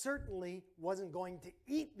 Noah certainly wasn't going to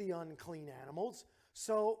eat the unclean animals,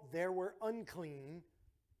 so there were unclean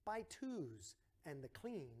by 2s and the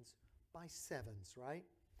cleans by 7s, right?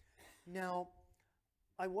 Now,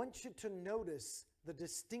 I want you to notice the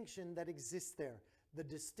distinction that exists there, the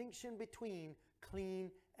distinction between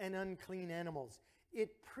clean and unclean animals. It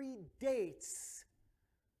predates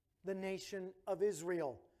the nation of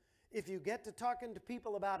Israel. If you get to talking to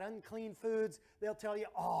people about unclean foods, they'll tell you,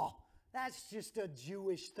 oh, that's just a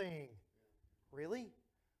Jewish thing. Really?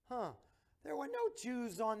 Huh. There were no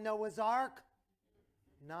Jews on Noah's ark.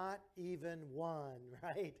 Not even one,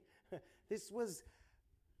 right? This was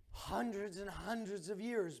hundreds and hundreds of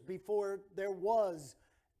years before there was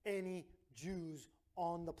any Jews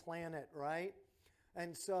on the planet, right?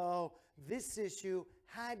 And so this issue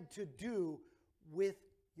had to do with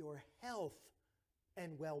your health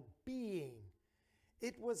and well-being.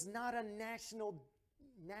 It was not a national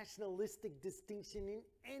nationalistic distinction in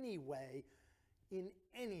any way, in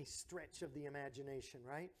any stretch of the imagination,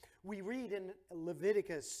 right? We read in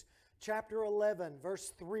Leviticus chapter 11,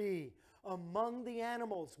 verse 3, among the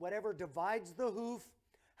animals, whatever divides the hoof,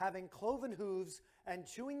 having cloven hooves and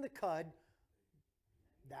chewing the cud,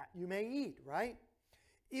 that you may eat, right?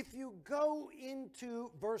 If you go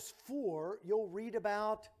into verse 4, you'll read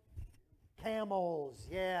about camels.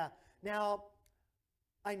 Yeah. Now,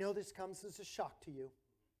 I know this comes as a shock to you.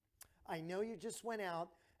 I know you just went out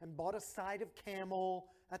and bought a side of camel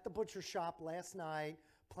at the butcher shop last night,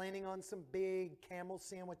 planning on some big camel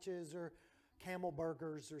sandwiches or camel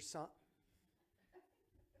burgers or something.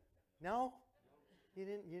 No? You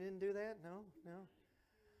didn't do that? No?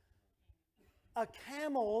 A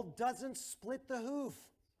camel doesn't split the hoof,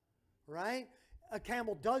 right? A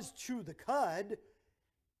camel does chew the cud,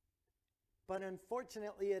 but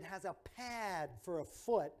unfortunately it has a pad for a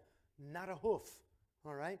foot, not a hoof,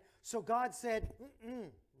 all right? So God said,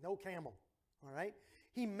 no camel, all right?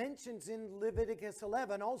 He mentions in Leviticus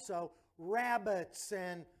 11 also rabbits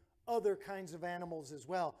and other kinds of animals as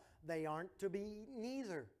well. They aren't to be eaten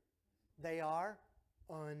either. They are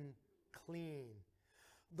unclean.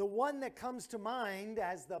 The one that comes to mind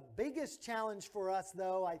as the biggest challenge for us,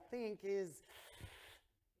 though, I think, is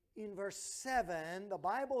in verse 7. The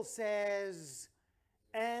Bible says,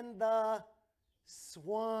 and the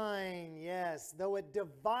swine, yes, though it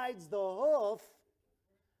divides the hoof,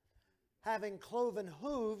 having cloven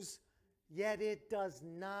hooves, yet it does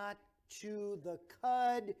not chew the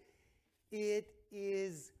cud. It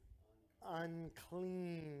is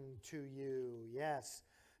unclean to you. Yes.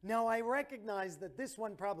 Now, I recognize that this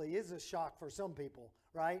one probably is a shock for some people,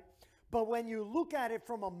 right? But when you look at it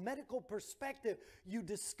from a medical perspective, you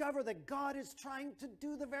discover that God is trying to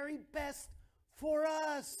do the very best for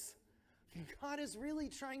us. God is really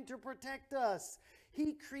trying to protect us.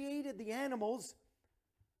 He created the animals,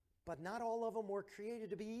 but not all of them were created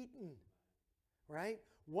to be eaten, right?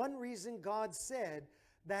 One reason God said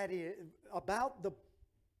that about the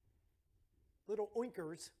little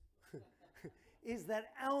oinkers is that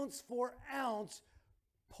ounce for ounce,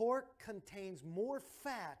 pork contains more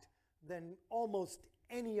fat than almost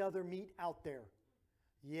any other meat out there.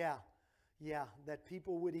 Yeah, that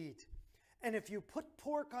people would eat. And if you put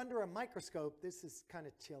pork under a microscope, this is kind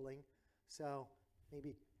of chilling, so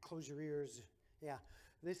maybe close your ears. Yeah,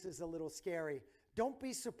 this is a little scary. Don't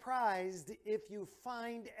be surprised if you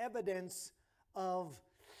find evidence of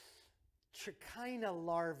trichina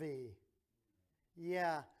larvae.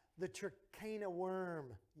 Yeah, the trichina worm.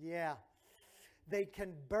 Yeah. They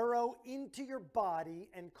can burrow into your body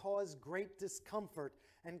and cause great discomfort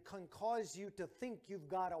and can cause you to think you've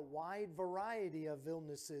got a wide variety of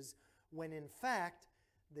illnesses when in fact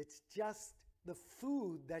it's just the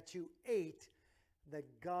food that you ate that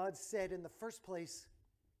God said in the first place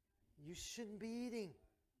you shouldn't be eating.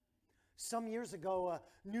 Some years ago, a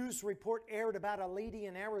news report aired about a lady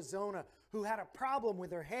in Arizona who had a problem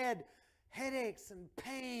with her head, headaches and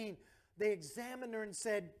pain. They examined her and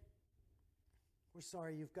said, "We're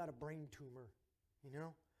sorry, you've got a brain tumor," you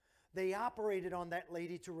know. They operated on that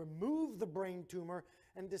lady to remove the brain tumor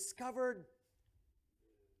and discovered,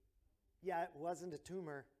 yeah, it wasn't a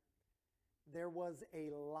tumor. There was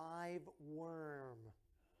a live worm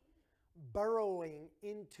burrowing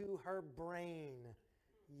into her brain.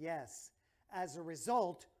 Yes, as a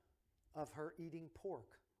result of her eating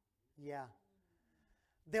pork. Yeah.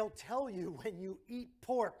 They'll tell you when you eat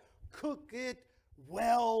pork, cook it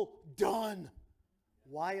well done.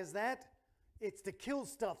 Why is that? It's to kill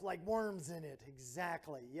stuff like worms in it.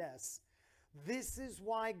 Exactly, yes. This is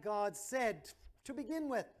why God said, to begin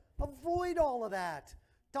with, avoid all of that.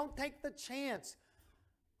 Don't take the chance.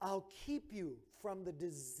 I'll keep you from the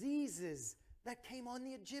diseases that came on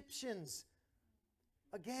the Egyptians.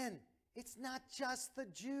 Again, it's not just the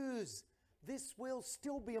Jews. This will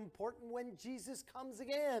still be important when Jesus comes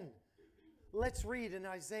again. Let's read in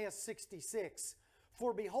Isaiah 66.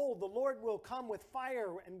 For behold, the Lord will come with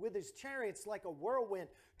fire and with his chariots like a whirlwind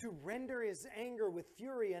to render his anger with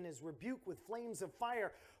fury and his rebuke with flames of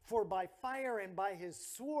fire. For by fire and by his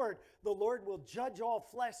sword the Lord will judge all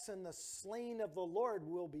flesh, and the slain of the Lord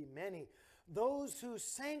will be many. Those who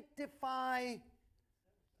sanctify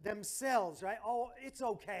themselves, right? Oh, it's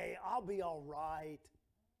okay. I'll be all right.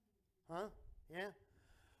 Huh? Yeah?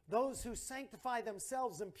 Those who sanctify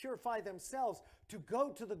themselves and purify themselves to go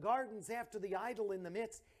to the gardens after the idol in the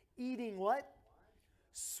midst, eating what?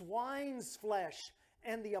 Swine's flesh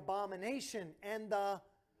and the abomination and the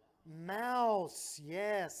mouse.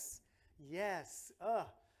 Yes.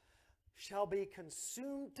 Shall be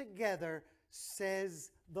consumed together,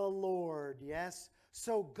 says the Lord. Yes.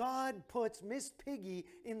 So God puts Miss Piggy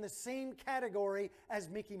in the same category as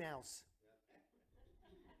Mickey Mouse.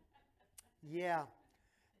 Yeah.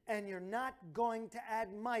 And you're not going to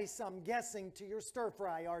add mice, I'm guessing, to your stir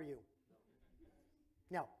fry, are you?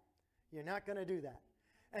 No. You're not going to do that.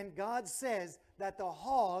 And God says that the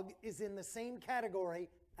hog is in the same category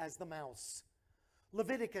as the mouse.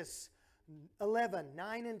 Leviticus 11,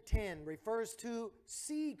 9 and 10 refers to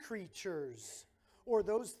sea creatures, or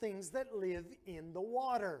those things that live in the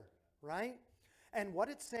water, right? And what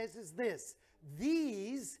it says is this: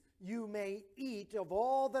 these you may eat of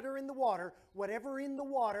all that are in the water. Whatever in the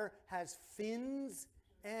water has fins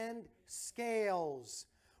and scales,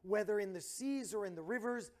 whether in the seas or in the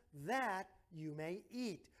rivers, that you may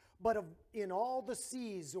eat. But in all the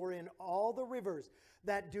seas or in all the rivers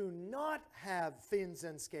that do not have fins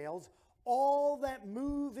and scales, all that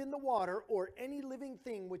move in the water, or any living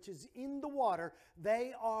thing which is in the water,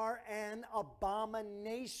 they are an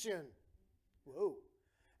abomination. Whoa.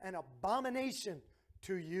 An abomination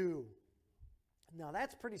to you. Now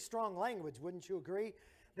that's pretty strong language, wouldn't you agree?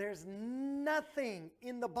 There's nothing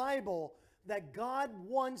in the Bible that God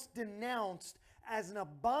once denounced as an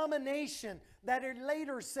abomination that it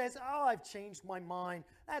later says, oh, I've changed my mind.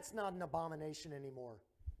 That's not an abomination anymore.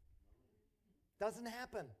 Doesn't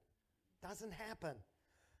happen. Doesn't happen.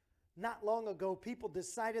 Not long ago, people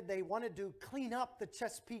decided they wanted to clean up the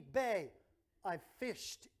Chesapeake Bay. I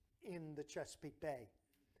fished in the Chesapeake Bay.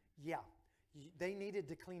 Yeah, they needed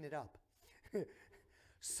to clean it up.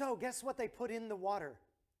 So guess what they put in the water?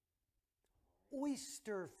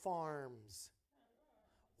 Oyster farms.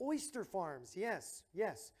 Oyster farms, yes,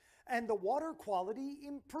 yes. And the water quality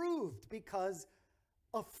improved because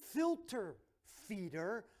a filter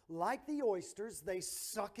feeder, like the oysters, they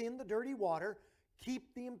suck in the dirty water,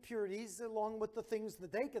 keep the impurities along with the things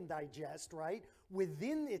that they can digest, right,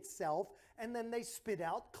 within itself, and then they spit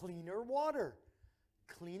out cleaner water,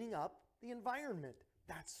 cleaning up the environment.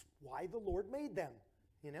 That's why the Lord made them,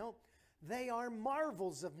 you know. They are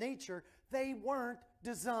marvels of nature. They weren't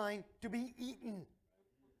designed to be eaten.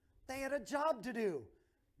 They had a job to do.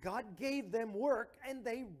 God gave them work, and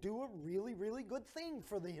they do a really, really good thing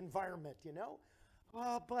for the environment, you know.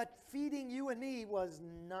 But feeding you and me was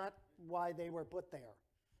not why they were put there,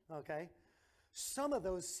 okay? Some of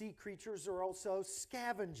those sea creatures are also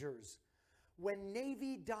scavengers. When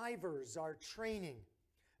Navy divers are training,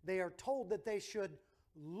 they are told that they should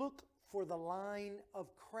look for the line of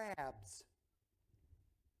crabs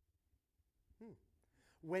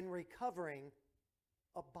when recovering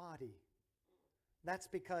a body. That's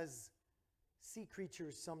because sea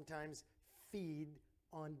creatures sometimes feed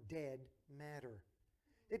on dead matter.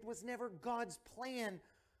 It was never God's plan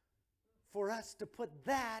for us to put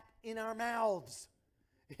that in our mouths.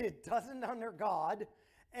 It doesn't honor God,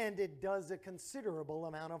 and it does a considerable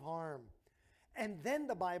amount of harm. And then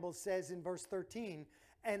the Bible says in verse 13,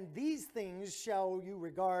 and these things shall you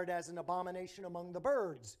regard as an abomination among the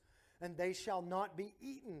birds, and they shall not be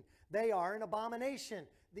eaten. They are an abomination.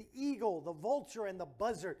 The eagle, the vulture, and the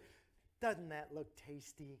buzzard. Doesn't that look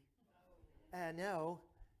tasty? No,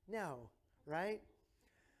 right?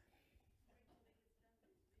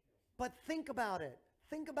 But think about it.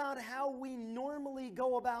 Think about how we normally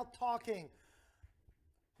go about talking.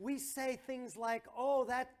 We say things like, oh,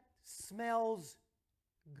 that smells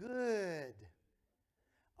good.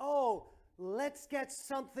 Oh, let's get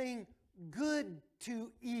something good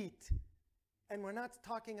to eat. And we're not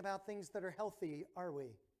talking about things that are healthy, are we?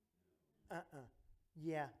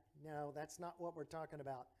 Yeah, no, that's not what we're talking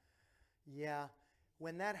about. Yeah,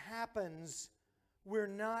 when that happens, we're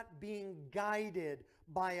not being guided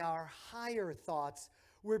by our higher thoughts.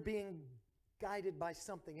 We're being guided by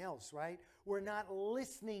something else, right? We're not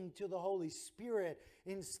listening to the Holy Spirit.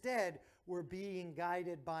 Instead, we're being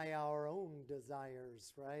guided by our own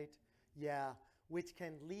desires, right? Yeah, which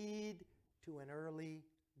can lead to an early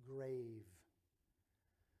grave.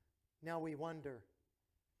 Now we wonder,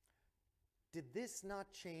 did this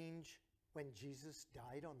not change when Jesus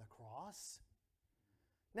died on the cross?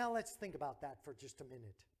 Now let's think about that for just a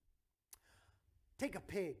minute. Take a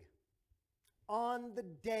pig. On the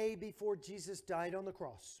day before Jesus died on the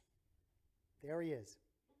cross, there he is.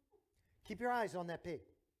 Keep your eyes on that pig.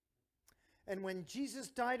 And when Jesus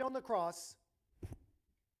died on the cross,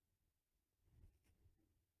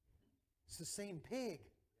 it's the same pig.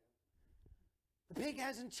 The pig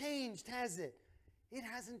hasn't changed, has it? It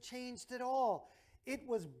hasn't changed at all. It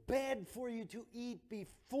was bad for you to eat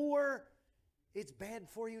before. It's bad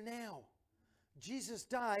for you now. Jesus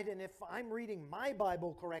died, and if I'm reading my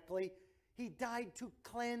Bible correctly, he died to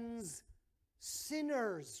cleanse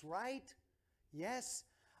sinners, right? Yes.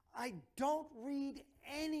 I don't read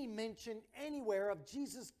any mention anywhere of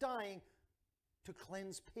Jesus dying to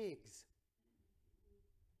cleanse pigs.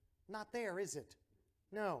 Not there, is it?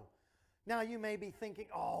 No. Now you may be thinking,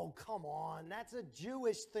 oh, come on, that's a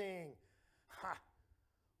Jewish thing. Ha!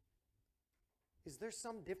 Is there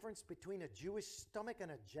some difference between a Jewish stomach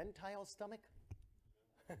and a Gentile stomach?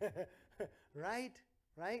 Right?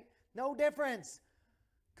 Right? No difference.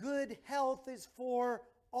 Good health is for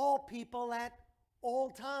all people at all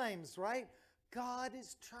times, right? God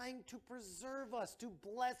is trying to preserve us, to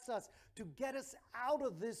bless us, to get us out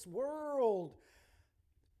of this world,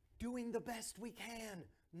 doing the best we can,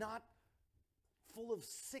 not full of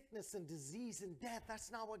sickness and disease and death.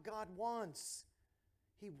 That's not what God wants.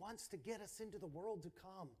 He wants to get us into the world to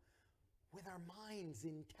come with our minds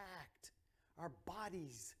intact, our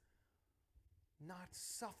bodies not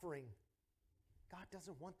suffering. God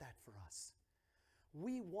doesn't want that for us.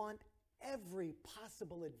 We want every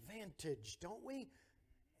possible advantage, don't we?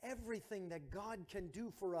 Everything that God can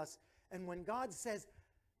do for us. And when God says,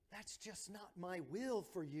 that's just not my will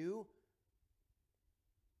for you,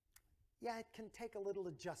 yeah, it can take a little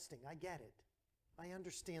adjusting. I get it. I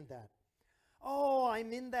understand that. Oh,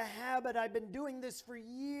 I'm in the habit. I've been doing this for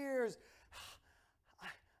years.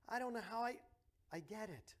 I don't know how I get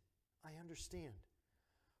it. I understand.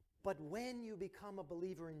 But when you become a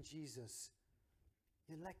believer in Jesus,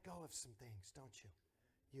 you let go of some things, don't you?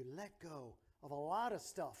 You let go of a lot of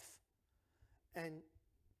stuff. And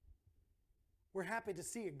we're happy to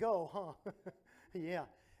see it go, huh? Yeah.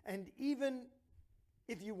 And even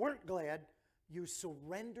if you weren't glad, you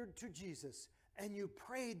surrendered to Jesus and you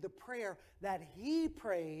prayed the prayer that He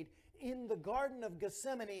prayed in the Garden of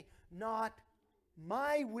Gethsemane, not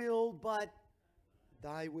my will, but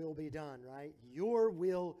thy will be done, right? Your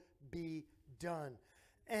will be done.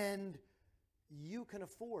 And you can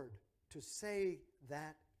afford to say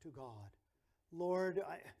that to God. Lord,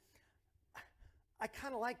 I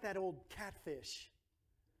kind of like that old catfish,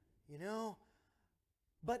 you know,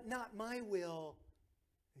 but not my will,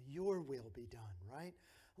 your will be done, right?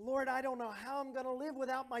 Lord, I don't know how I'm going to live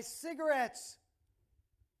without my cigarettes,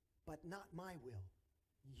 but not my will,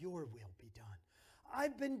 your will be done.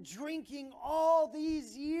 I've been drinking all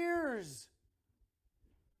these years,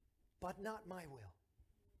 but not my will,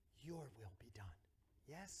 your will be done.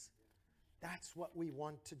 Yes? That's what we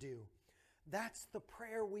want to do. That's the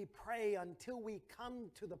prayer we pray until we come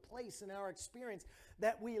to the place in our experience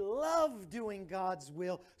that we love doing God's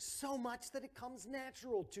will so much that it comes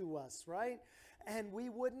natural to us, right? And we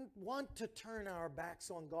wouldn't want to turn our backs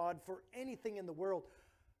on God for anything in the world.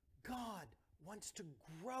 God wants to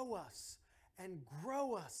grow us and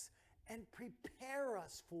prepare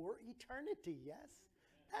us for eternity, yes?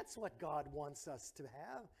 That's what God wants us to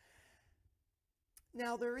have.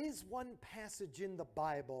 Now, there is one passage in the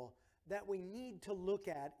Bible that we need to look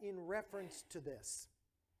at in reference to this.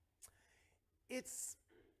 It's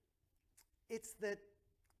that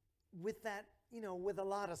with that, you know, with a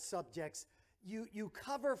lot of subjects, you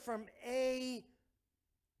cover from A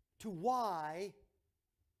to Y,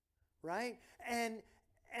 right? And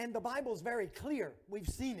the Bible's very clear. We've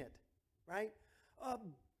seen it, right?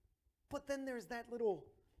 But then there's that little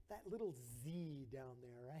Z down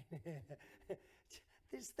there, right?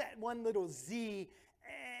 There's that one little Z,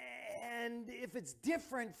 and if it's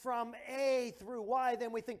different from A through Y,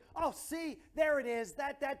 then we think, oh, see, there it is.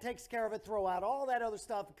 That takes care of it. Throw out all that other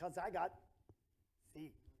stuff because I got Z.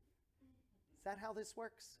 Is that how this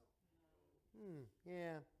works?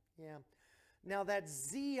 Yeah. Now that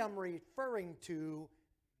Z I'm referring to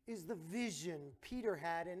is the vision Peter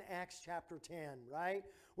had in Acts chapter 10, right?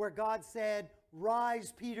 Where God said,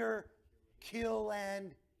 rise, Peter, kill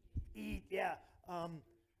and eat. Yeah. I'm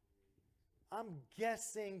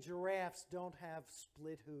guessing giraffes don't have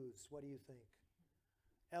split hooves. What do you think?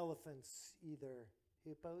 Elephants either.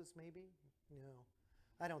 Hippos maybe? No.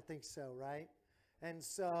 I don't think so, right? And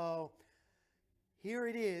so here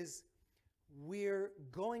it is. We're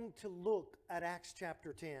going to look at Acts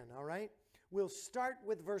chapter 10, all right? We'll start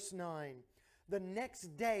with verse 9. The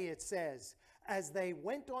next day, it says, as they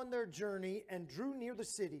went on their journey and drew near the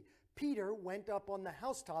city, Peter went up on the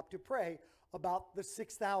housetop to pray about the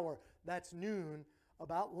 6th hour. That's noon,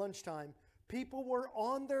 about lunchtime. People were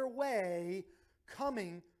on their way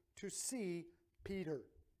coming to see Peter.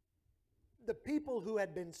 The people who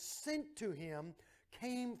had been sent to him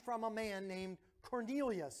came from a man named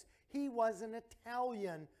Cornelius. He was an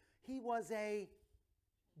Italian. He was a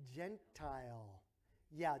Gentile.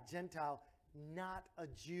 Yeah, Gentile, not a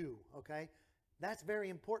Jew, okay? That's very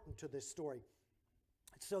important to this story.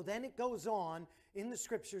 So then it goes on in the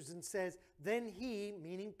scriptures and says, then he,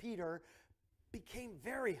 meaning Peter, became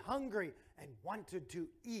very hungry and wanted to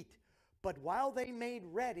eat. But while they made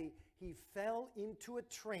ready, he fell into a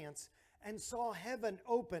trance and saw heaven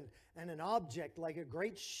opened and an object like a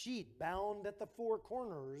great sheet bound at the four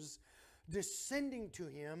corners descending to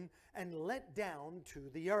him and let down to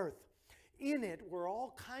the earth. In it were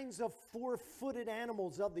all kinds of four-footed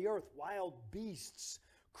animals of the earth, wild beasts,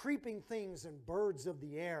 creeping things, and birds of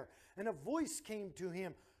the air. And a voice came to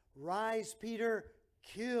him, "Rise, Peter,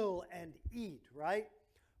 kill and eat," right?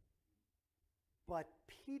 But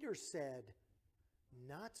Peter said,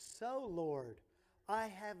 "Not so, Lord. I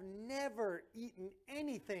have never eaten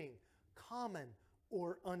anything common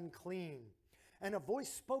or unclean." And a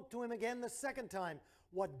voice spoke to him again the second time,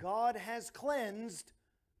 "What God has cleansed,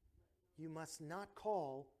 you must not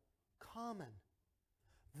call common."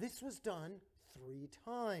 This was done 3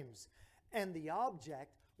 times, and the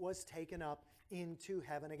object was taken up into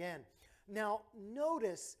heaven again. Now,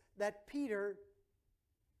 notice that Peter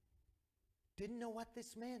didn't know what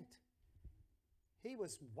this meant. He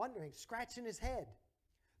was wondering, scratching his head.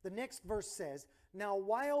 The next verse says, "Now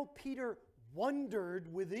while Peter wondered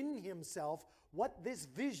within himself what this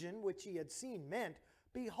vision which he had seen meant,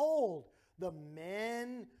 behold, the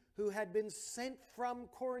men who had been sent from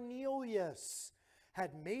Cornelius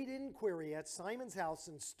had made inquiry at Simon's house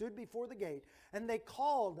and stood before the gate, and they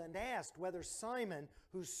called and asked whether Simon,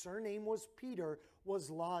 whose surname was Peter, was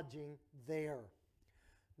lodging there."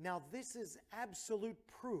 Now this is absolute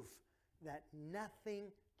proof that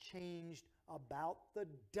nothing changed about the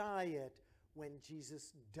diet when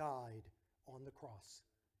Jesus died on the cross.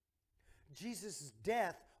 Jesus'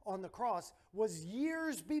 death on the cross was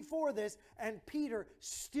years before this, and Peter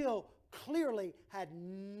still clearly had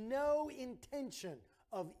no intention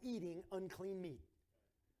of eating unclean meat,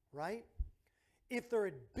 right? If there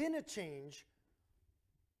had been a change,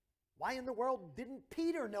 why in the world didn't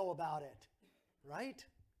Peter know about it, right?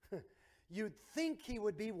 You'd think he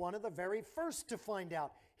would be one of the very first to find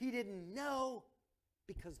out. He didn't know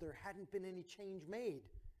because there hadn't been any change made.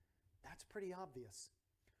 That's pretty obvious.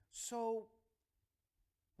 So,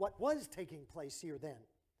 what was taking place here then?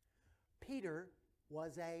 Peter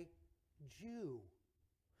was a Jew.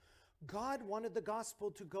 God wanted the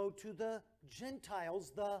gospel to go to the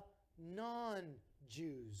Gentiles, the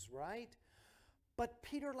non-Jews, right? But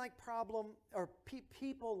people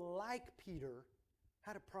like Peter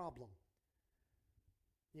had a problem.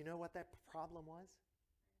 You know what that problem was?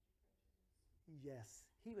 Yes,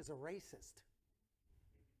 he was a racist.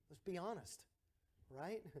 Let's be honest,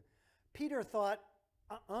 right? Peter thought,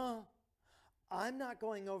 I'm not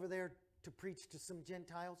going over there to preach to some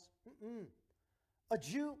Gentiles. A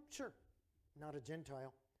Jew? Sure, not a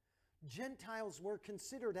Gentile. Gentiles were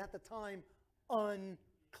considered at the time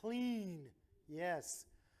unclean. Yes.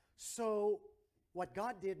 So what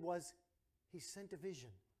God did was he sent a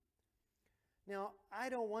vision. Now, I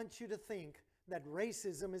don't want you to think that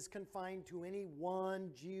racism is confined to any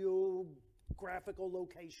one geographical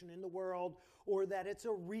location in the world, or that it's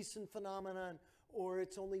a recent phenomenon, or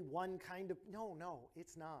it's only one kind of... No,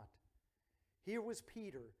 it's not. Here was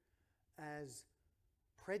Peter as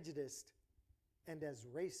prejudiced and as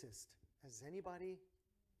racist as anybody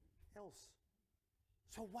else.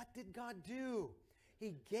 So what did God do?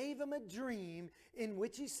 He gave him a dream in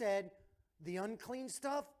which he said, the unclean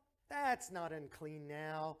stuff, that's not unclean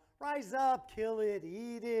now. Rise up, kill it,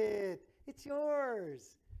 eat it. It's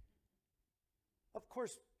yours. Of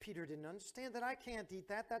course, Peter didn't understand that. I can't eat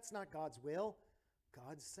that. That's not God's will.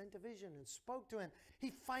 God sent a vision and spoke to him.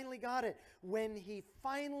 He finally got it. When he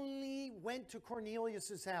finally went to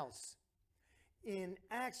Cornelius' house, in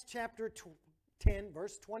Acts chapter 10,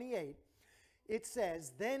 verse 28, it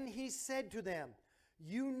says, "Then he said to them,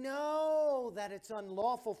 you know that it's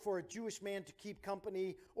unlawful for a Jewish man to keep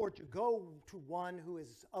company or to go to one who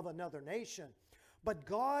is of another nation. But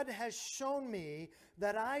God has shown me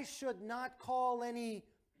that I should not call any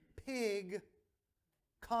pig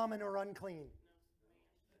common or unclean."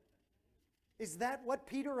 Is that what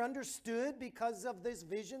Peter understood because of this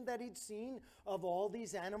vision that he'd seen of all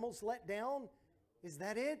these animals let down? Is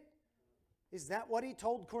that it? Is that what he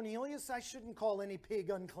told Cornelius? I shouldn't call any pig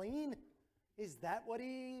unclean. Is that what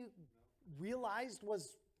he realized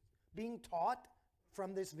was being taught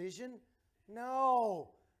from this vision?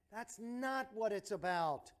 No, that's not what it's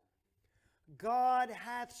about. God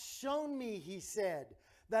hath shown me, he said,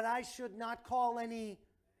 that I should not call any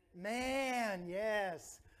man,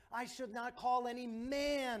 yes, I should not call any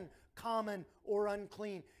man common or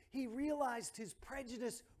unclean. He realized his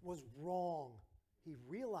prejudice was wrong. He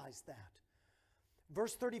realized that.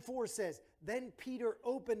 Verse 34 says, "Then Peter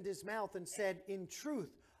opened his mouth and said, in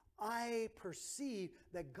truth, I perceive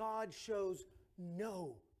that God shows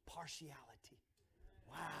no partiality.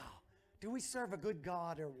 Wow. Do we serve a good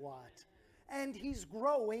God or what? And He's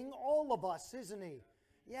growing all of us, isn't He?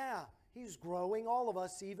 Yeah, He's growing all of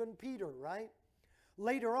us, even Peter, right?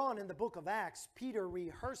 Later on in the book of Acts, Peter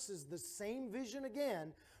rehearses the same vision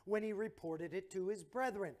again when he reported it to his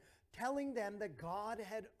brethren, telling them that God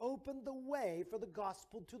had opened the way for the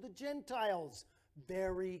gospel to the Gentiles.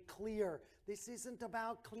 Very clear. This isn't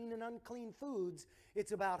about clean and unclean foods.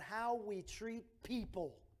 It's about how we treat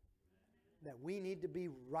people. That we need to be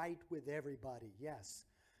right with everybody. Yes.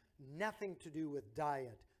 Nothing to do with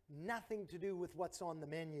diet. Nothing to do with what's on the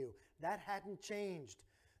menu. That hadn't changed.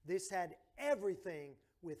 This had everything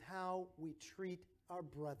with how we treat our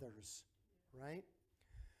brothers. Right?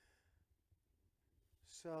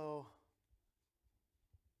 So,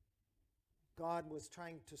 God was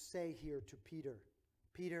trying to say here to Peter,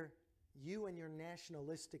 Peter, you and your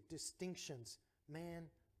nationalistic distinctions, man,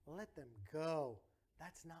 let them go.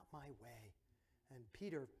 That's not my way. And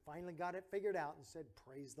Peter finally got it figured out and said,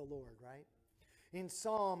 praise the Lord, right? In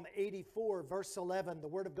Psalm 84, verse 11, the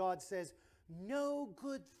Word of God says, no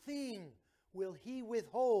good thing will He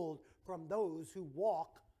withhold from those who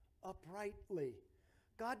walk uprightly.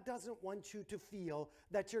 God doesn't want you to feel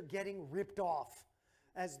that you're getting ripped off,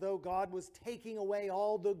 as though God was taking away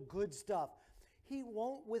all the good stuff. He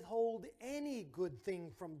won't withhold any good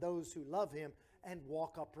thing from those who love Him and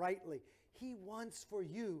walk uprightly. He wants for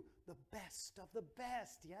you the best of the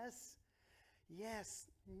best, yes? Yes,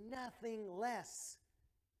 nothing less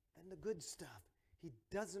than the good stuff. He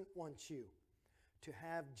doesn't want you to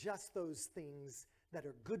have just those things that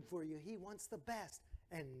are good for you. He wants the best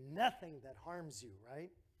and nothing that harms you,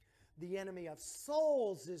 right? The enemy of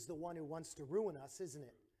souls is the one who wants to ruin us, isn't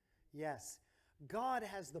it? Yes. God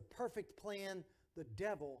has the perfect plan. The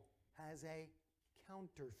devil has a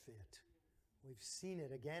counterfeit. We've seen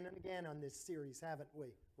it again and again on this series, haven't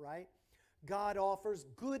we? Right? God offers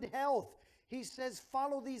good health. He says,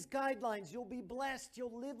 follow these guidelines. You'll be blessed.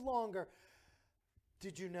 You'll live longer.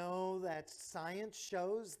 Did you know that science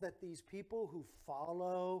shows that these people who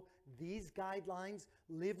follow these guidelines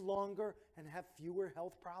live longer and have fewer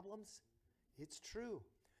health problems? It's true.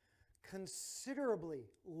 Considerably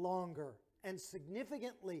longer and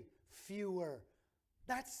significantly fewer.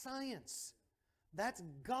 That's science. That's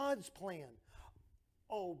God's plan.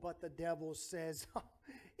 Oh, but the devil says,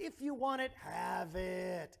 if you want it, have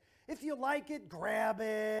it. If you like it, grab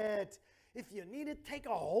it. If you need it, take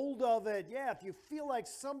a hold of it. Yeah, if you feel like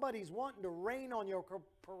somebody's wanting to rain on your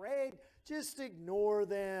parade, just ignore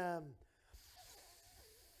them.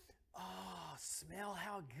 Oh, smell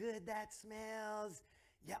how good that smells.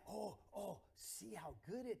 Yeah, oh, see how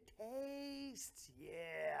good it tastes.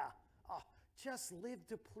 Yeah. Oh, just live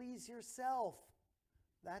to please yourself.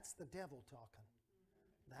 That's the devil talking.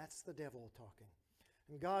 That's the devil talking.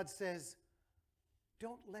 And God says,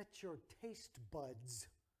 don't let your taste buds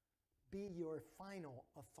be your final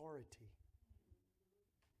authority.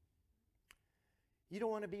 You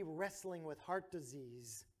don't want to be wrestling with heart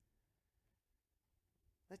disease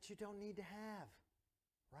that you don't need to have,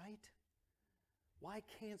 right? Why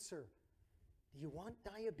cancer? Do you want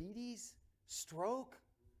diabetes, stroke,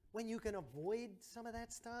 when you can avoid some of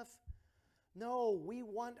that stuff? No, we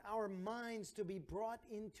want our minds to be brought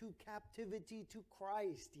into captivity to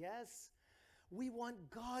Christ, yes? We want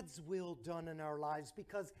God's will done in our lives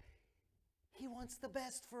because He wants the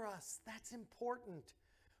best for us. That's important.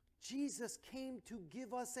 Jesus came to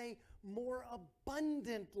give us a more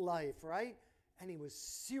abundant life, right? And He was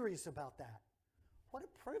serious about that. What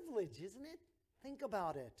a privilege, isn't it? Think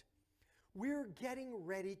about it. We're getting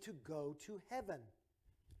ready to go to heaven.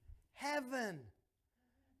 Heaven.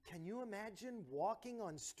 Can you imagine walking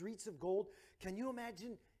on streets of gold? Can you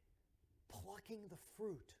imagine plucking the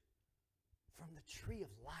fruit from the tree of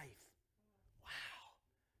life? Wow,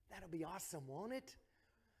 that'll be awesome, won't it?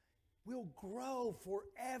 We'll grow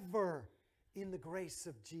forever in the grace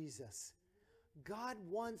of Jesus. God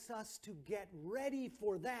wants us to get ready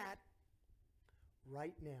for that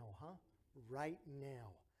right now, huh? Right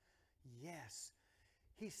now. Yes.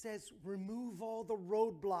 He says, remove all the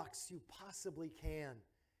roadblocks you possibly can.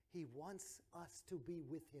 He wants us to be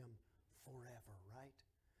with Him forever, right?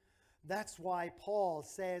 That's why Paul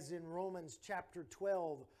says in Romans chapter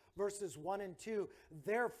 12, verses 1 and 2,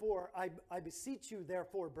 therefore, I beseech you,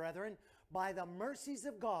 therefore, brethren, by the mercies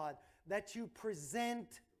of God, that you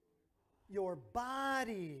present your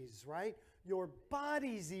bodies, right? Your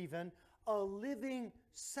bodies even, a living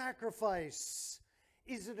sacrifice.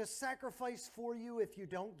 Is it a sacrifice for you if you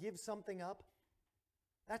don't give something up?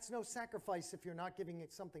 That's no sacrifice if you're not giving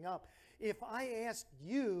it something up. If I asked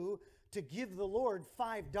you to give the Lord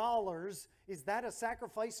 $5, is that a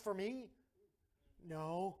sacrifice for me?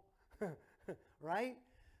 No. Right?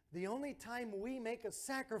 The only time we make a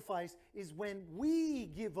sacrifice is when we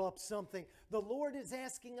give up something. The Lord is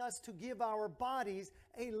asking us to give our bodies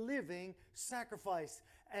a living sacrifice.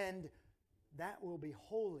 And that will be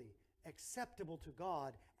holy, acceptable to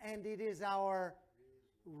God. And it is our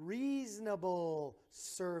reasonable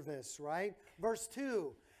service, right? Verse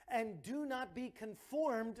 2, and do not be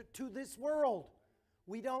conformed to this world.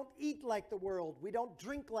 We don't eat like the world. We don't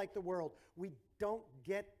drink like the world. We don't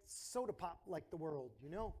get soda pop like the world, you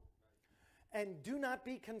know? And do not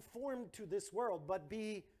be conformed to this world, but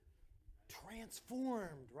be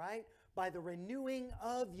transformed, right? By the renewing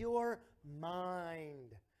of your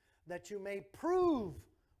mind, that you may prove.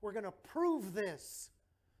 We're going to prove this.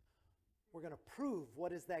 We're going to prove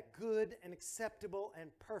what is that good and acceptable and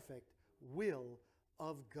perfect will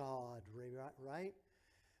of God, right?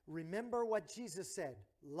 Remember what Jesus said.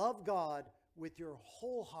 Love God with your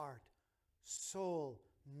whole heart, soul,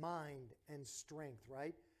 mind, and strength,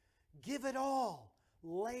 right? Give it all.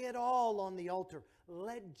 Lay it all on the altar.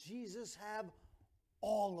 Let Jesus have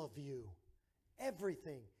all of you.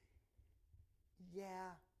 Everything.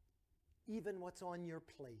 Yeah, even what's on your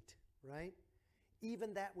plate, right?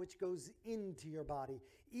 Even that which goes into your body.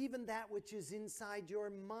 Even that which is inside your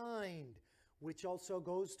mind, which also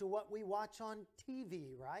goes to what we watch on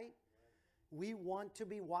TV, right? We want to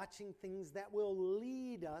be watching things that will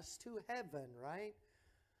lead us to heaven, right?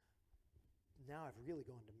 Now I've really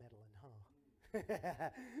gone to meddling, huh?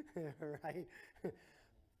 Right?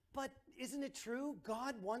 But isn't it true?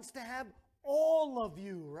 God wants to have all of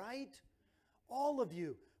you, right? All of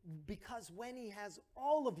you. Because when He has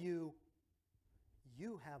all of you,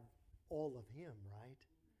 you have all of Him, right?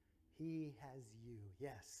 He has you,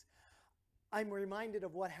 yes. I'm reminded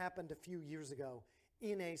of what happened a few years ago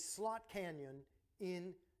in a slot canyon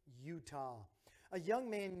in Utah. A young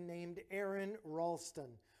man named Aaron Ralston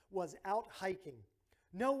was out hiking.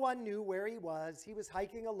 No one knew where he was. He was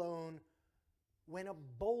hiking alone when a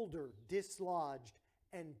boulder dislodged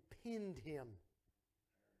and pinned him.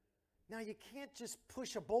 Now, you can't just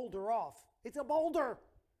push a boulder off. It's a boulder.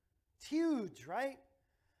 It's huge, right?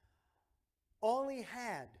 All he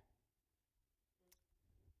had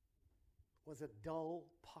was a dull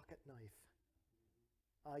pocket knife.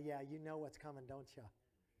 Oh, yeah, you know what's coming, don't you?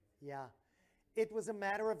 Yeah. It was a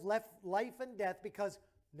matter of life and death because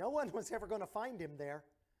no one was ever going to find him there.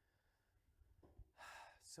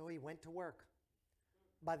 So he went to work.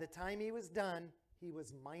 By the time he was done, he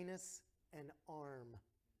was minus an arm.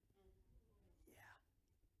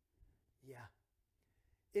 Yeah.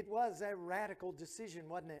 It was a radical decision,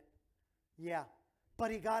 wasn't it? Yeah.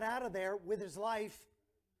 But he got out of there with his life,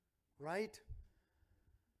 right?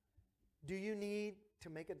 Do you need to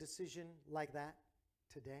make a decision like that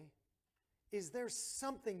today? Is there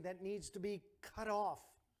something that needs to be cut off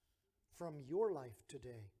from your life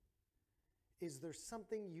today? Is there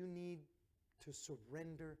something you need to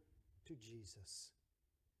surrender to Jesus?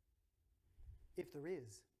 If there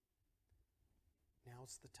is,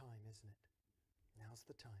 now's the time, isn't it? Now's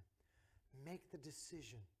the time. Make the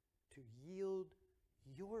decision to yield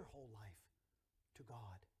your whole life to God.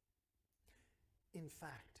 In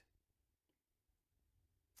fact,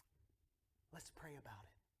 let's pray about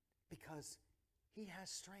it because He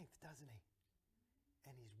has strength, doesn't He?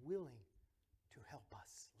 And He's willing to help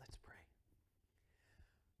us. Let's pray.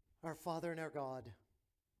 Our Father and our God,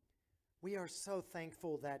 we are so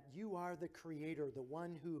thankful that You are the Creator, the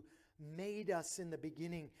one who made us in the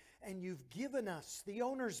beginning, and You've given us the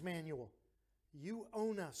owner's manual. You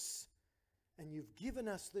own us, and You've given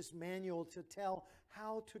us this manual to tell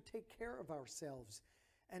how to take care of ourselves.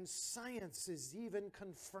 And science is even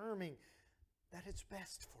confirming that it's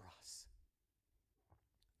best for us,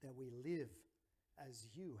 that we live as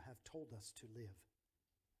You have told us to live.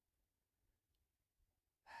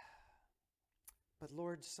 But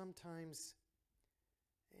Lord, sometimes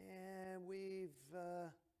we've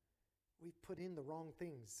put in the wrong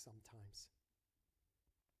things sometimes.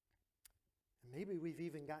 And maybe we've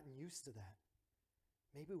even gotten used to that.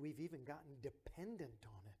 Maybe we've even gotten dependent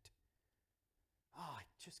on it. Oh, I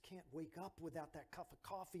just can't wake up without that cup of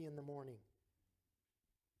coffee in the morning.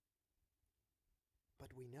 But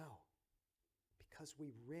we know, because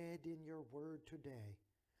we read in Your word today,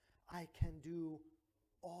 I can do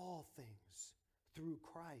all things through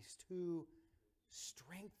Christ who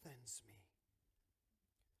strengthens me.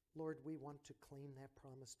 Lord, we want to claim that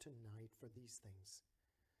promise tonight for these things.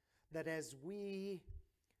 That as we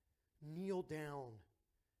kneel down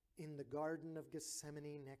in the Garden of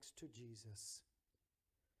Gethsemane next to Jesus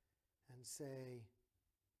and say,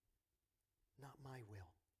 not my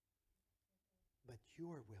will, but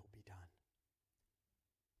your will be done.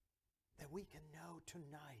 That we can know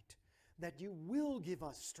tonight that you will give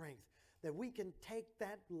us strength, that we can take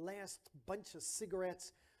that last bunch of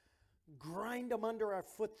cigarettes, grind them under our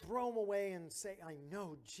foot, throw them away, and say, I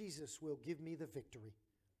know Jesus will give me the victory.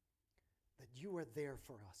 That you are there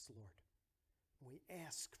for us, Lord. We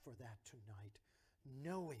ask for that tonight,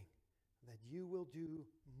 knowing that you will do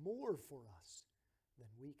more for us than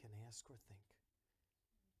we can ask or think.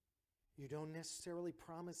 You don't necessarily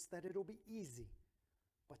promise that it'll be easy,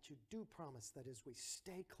 but you do promise that as we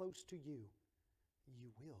stay close to you, you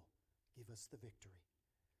will give us the victory.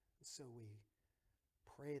 So we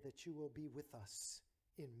pray that you will be with us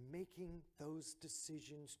in making those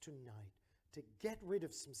decisions tonight to get rid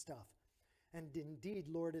of some stuff. And indeed,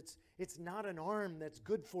 Lord, it's not an arm that's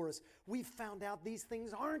good for us. We've found out these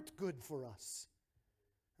things aren't good for us.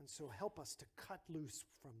 And so help us to cut loose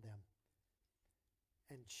from them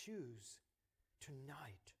and choose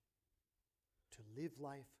tonight to live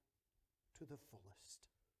life to the fullest.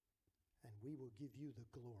 And we will give you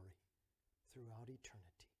the glory throughout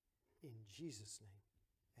eternity. In Jesus' name,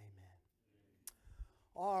 amen.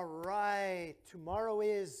 All right, tomorrow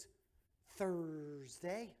is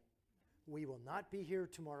Thursday. We will not be here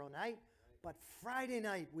tomorrow night, but Friday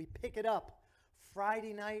night we pick it up.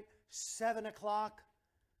 Friday night, 7 o'clock.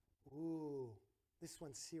 Ooh, this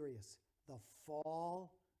one's serious. The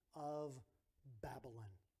fall of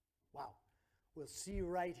Babylon. Wow. We'll see you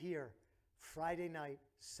right here Friday night,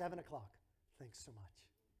 7 o'clock. Thanks so much.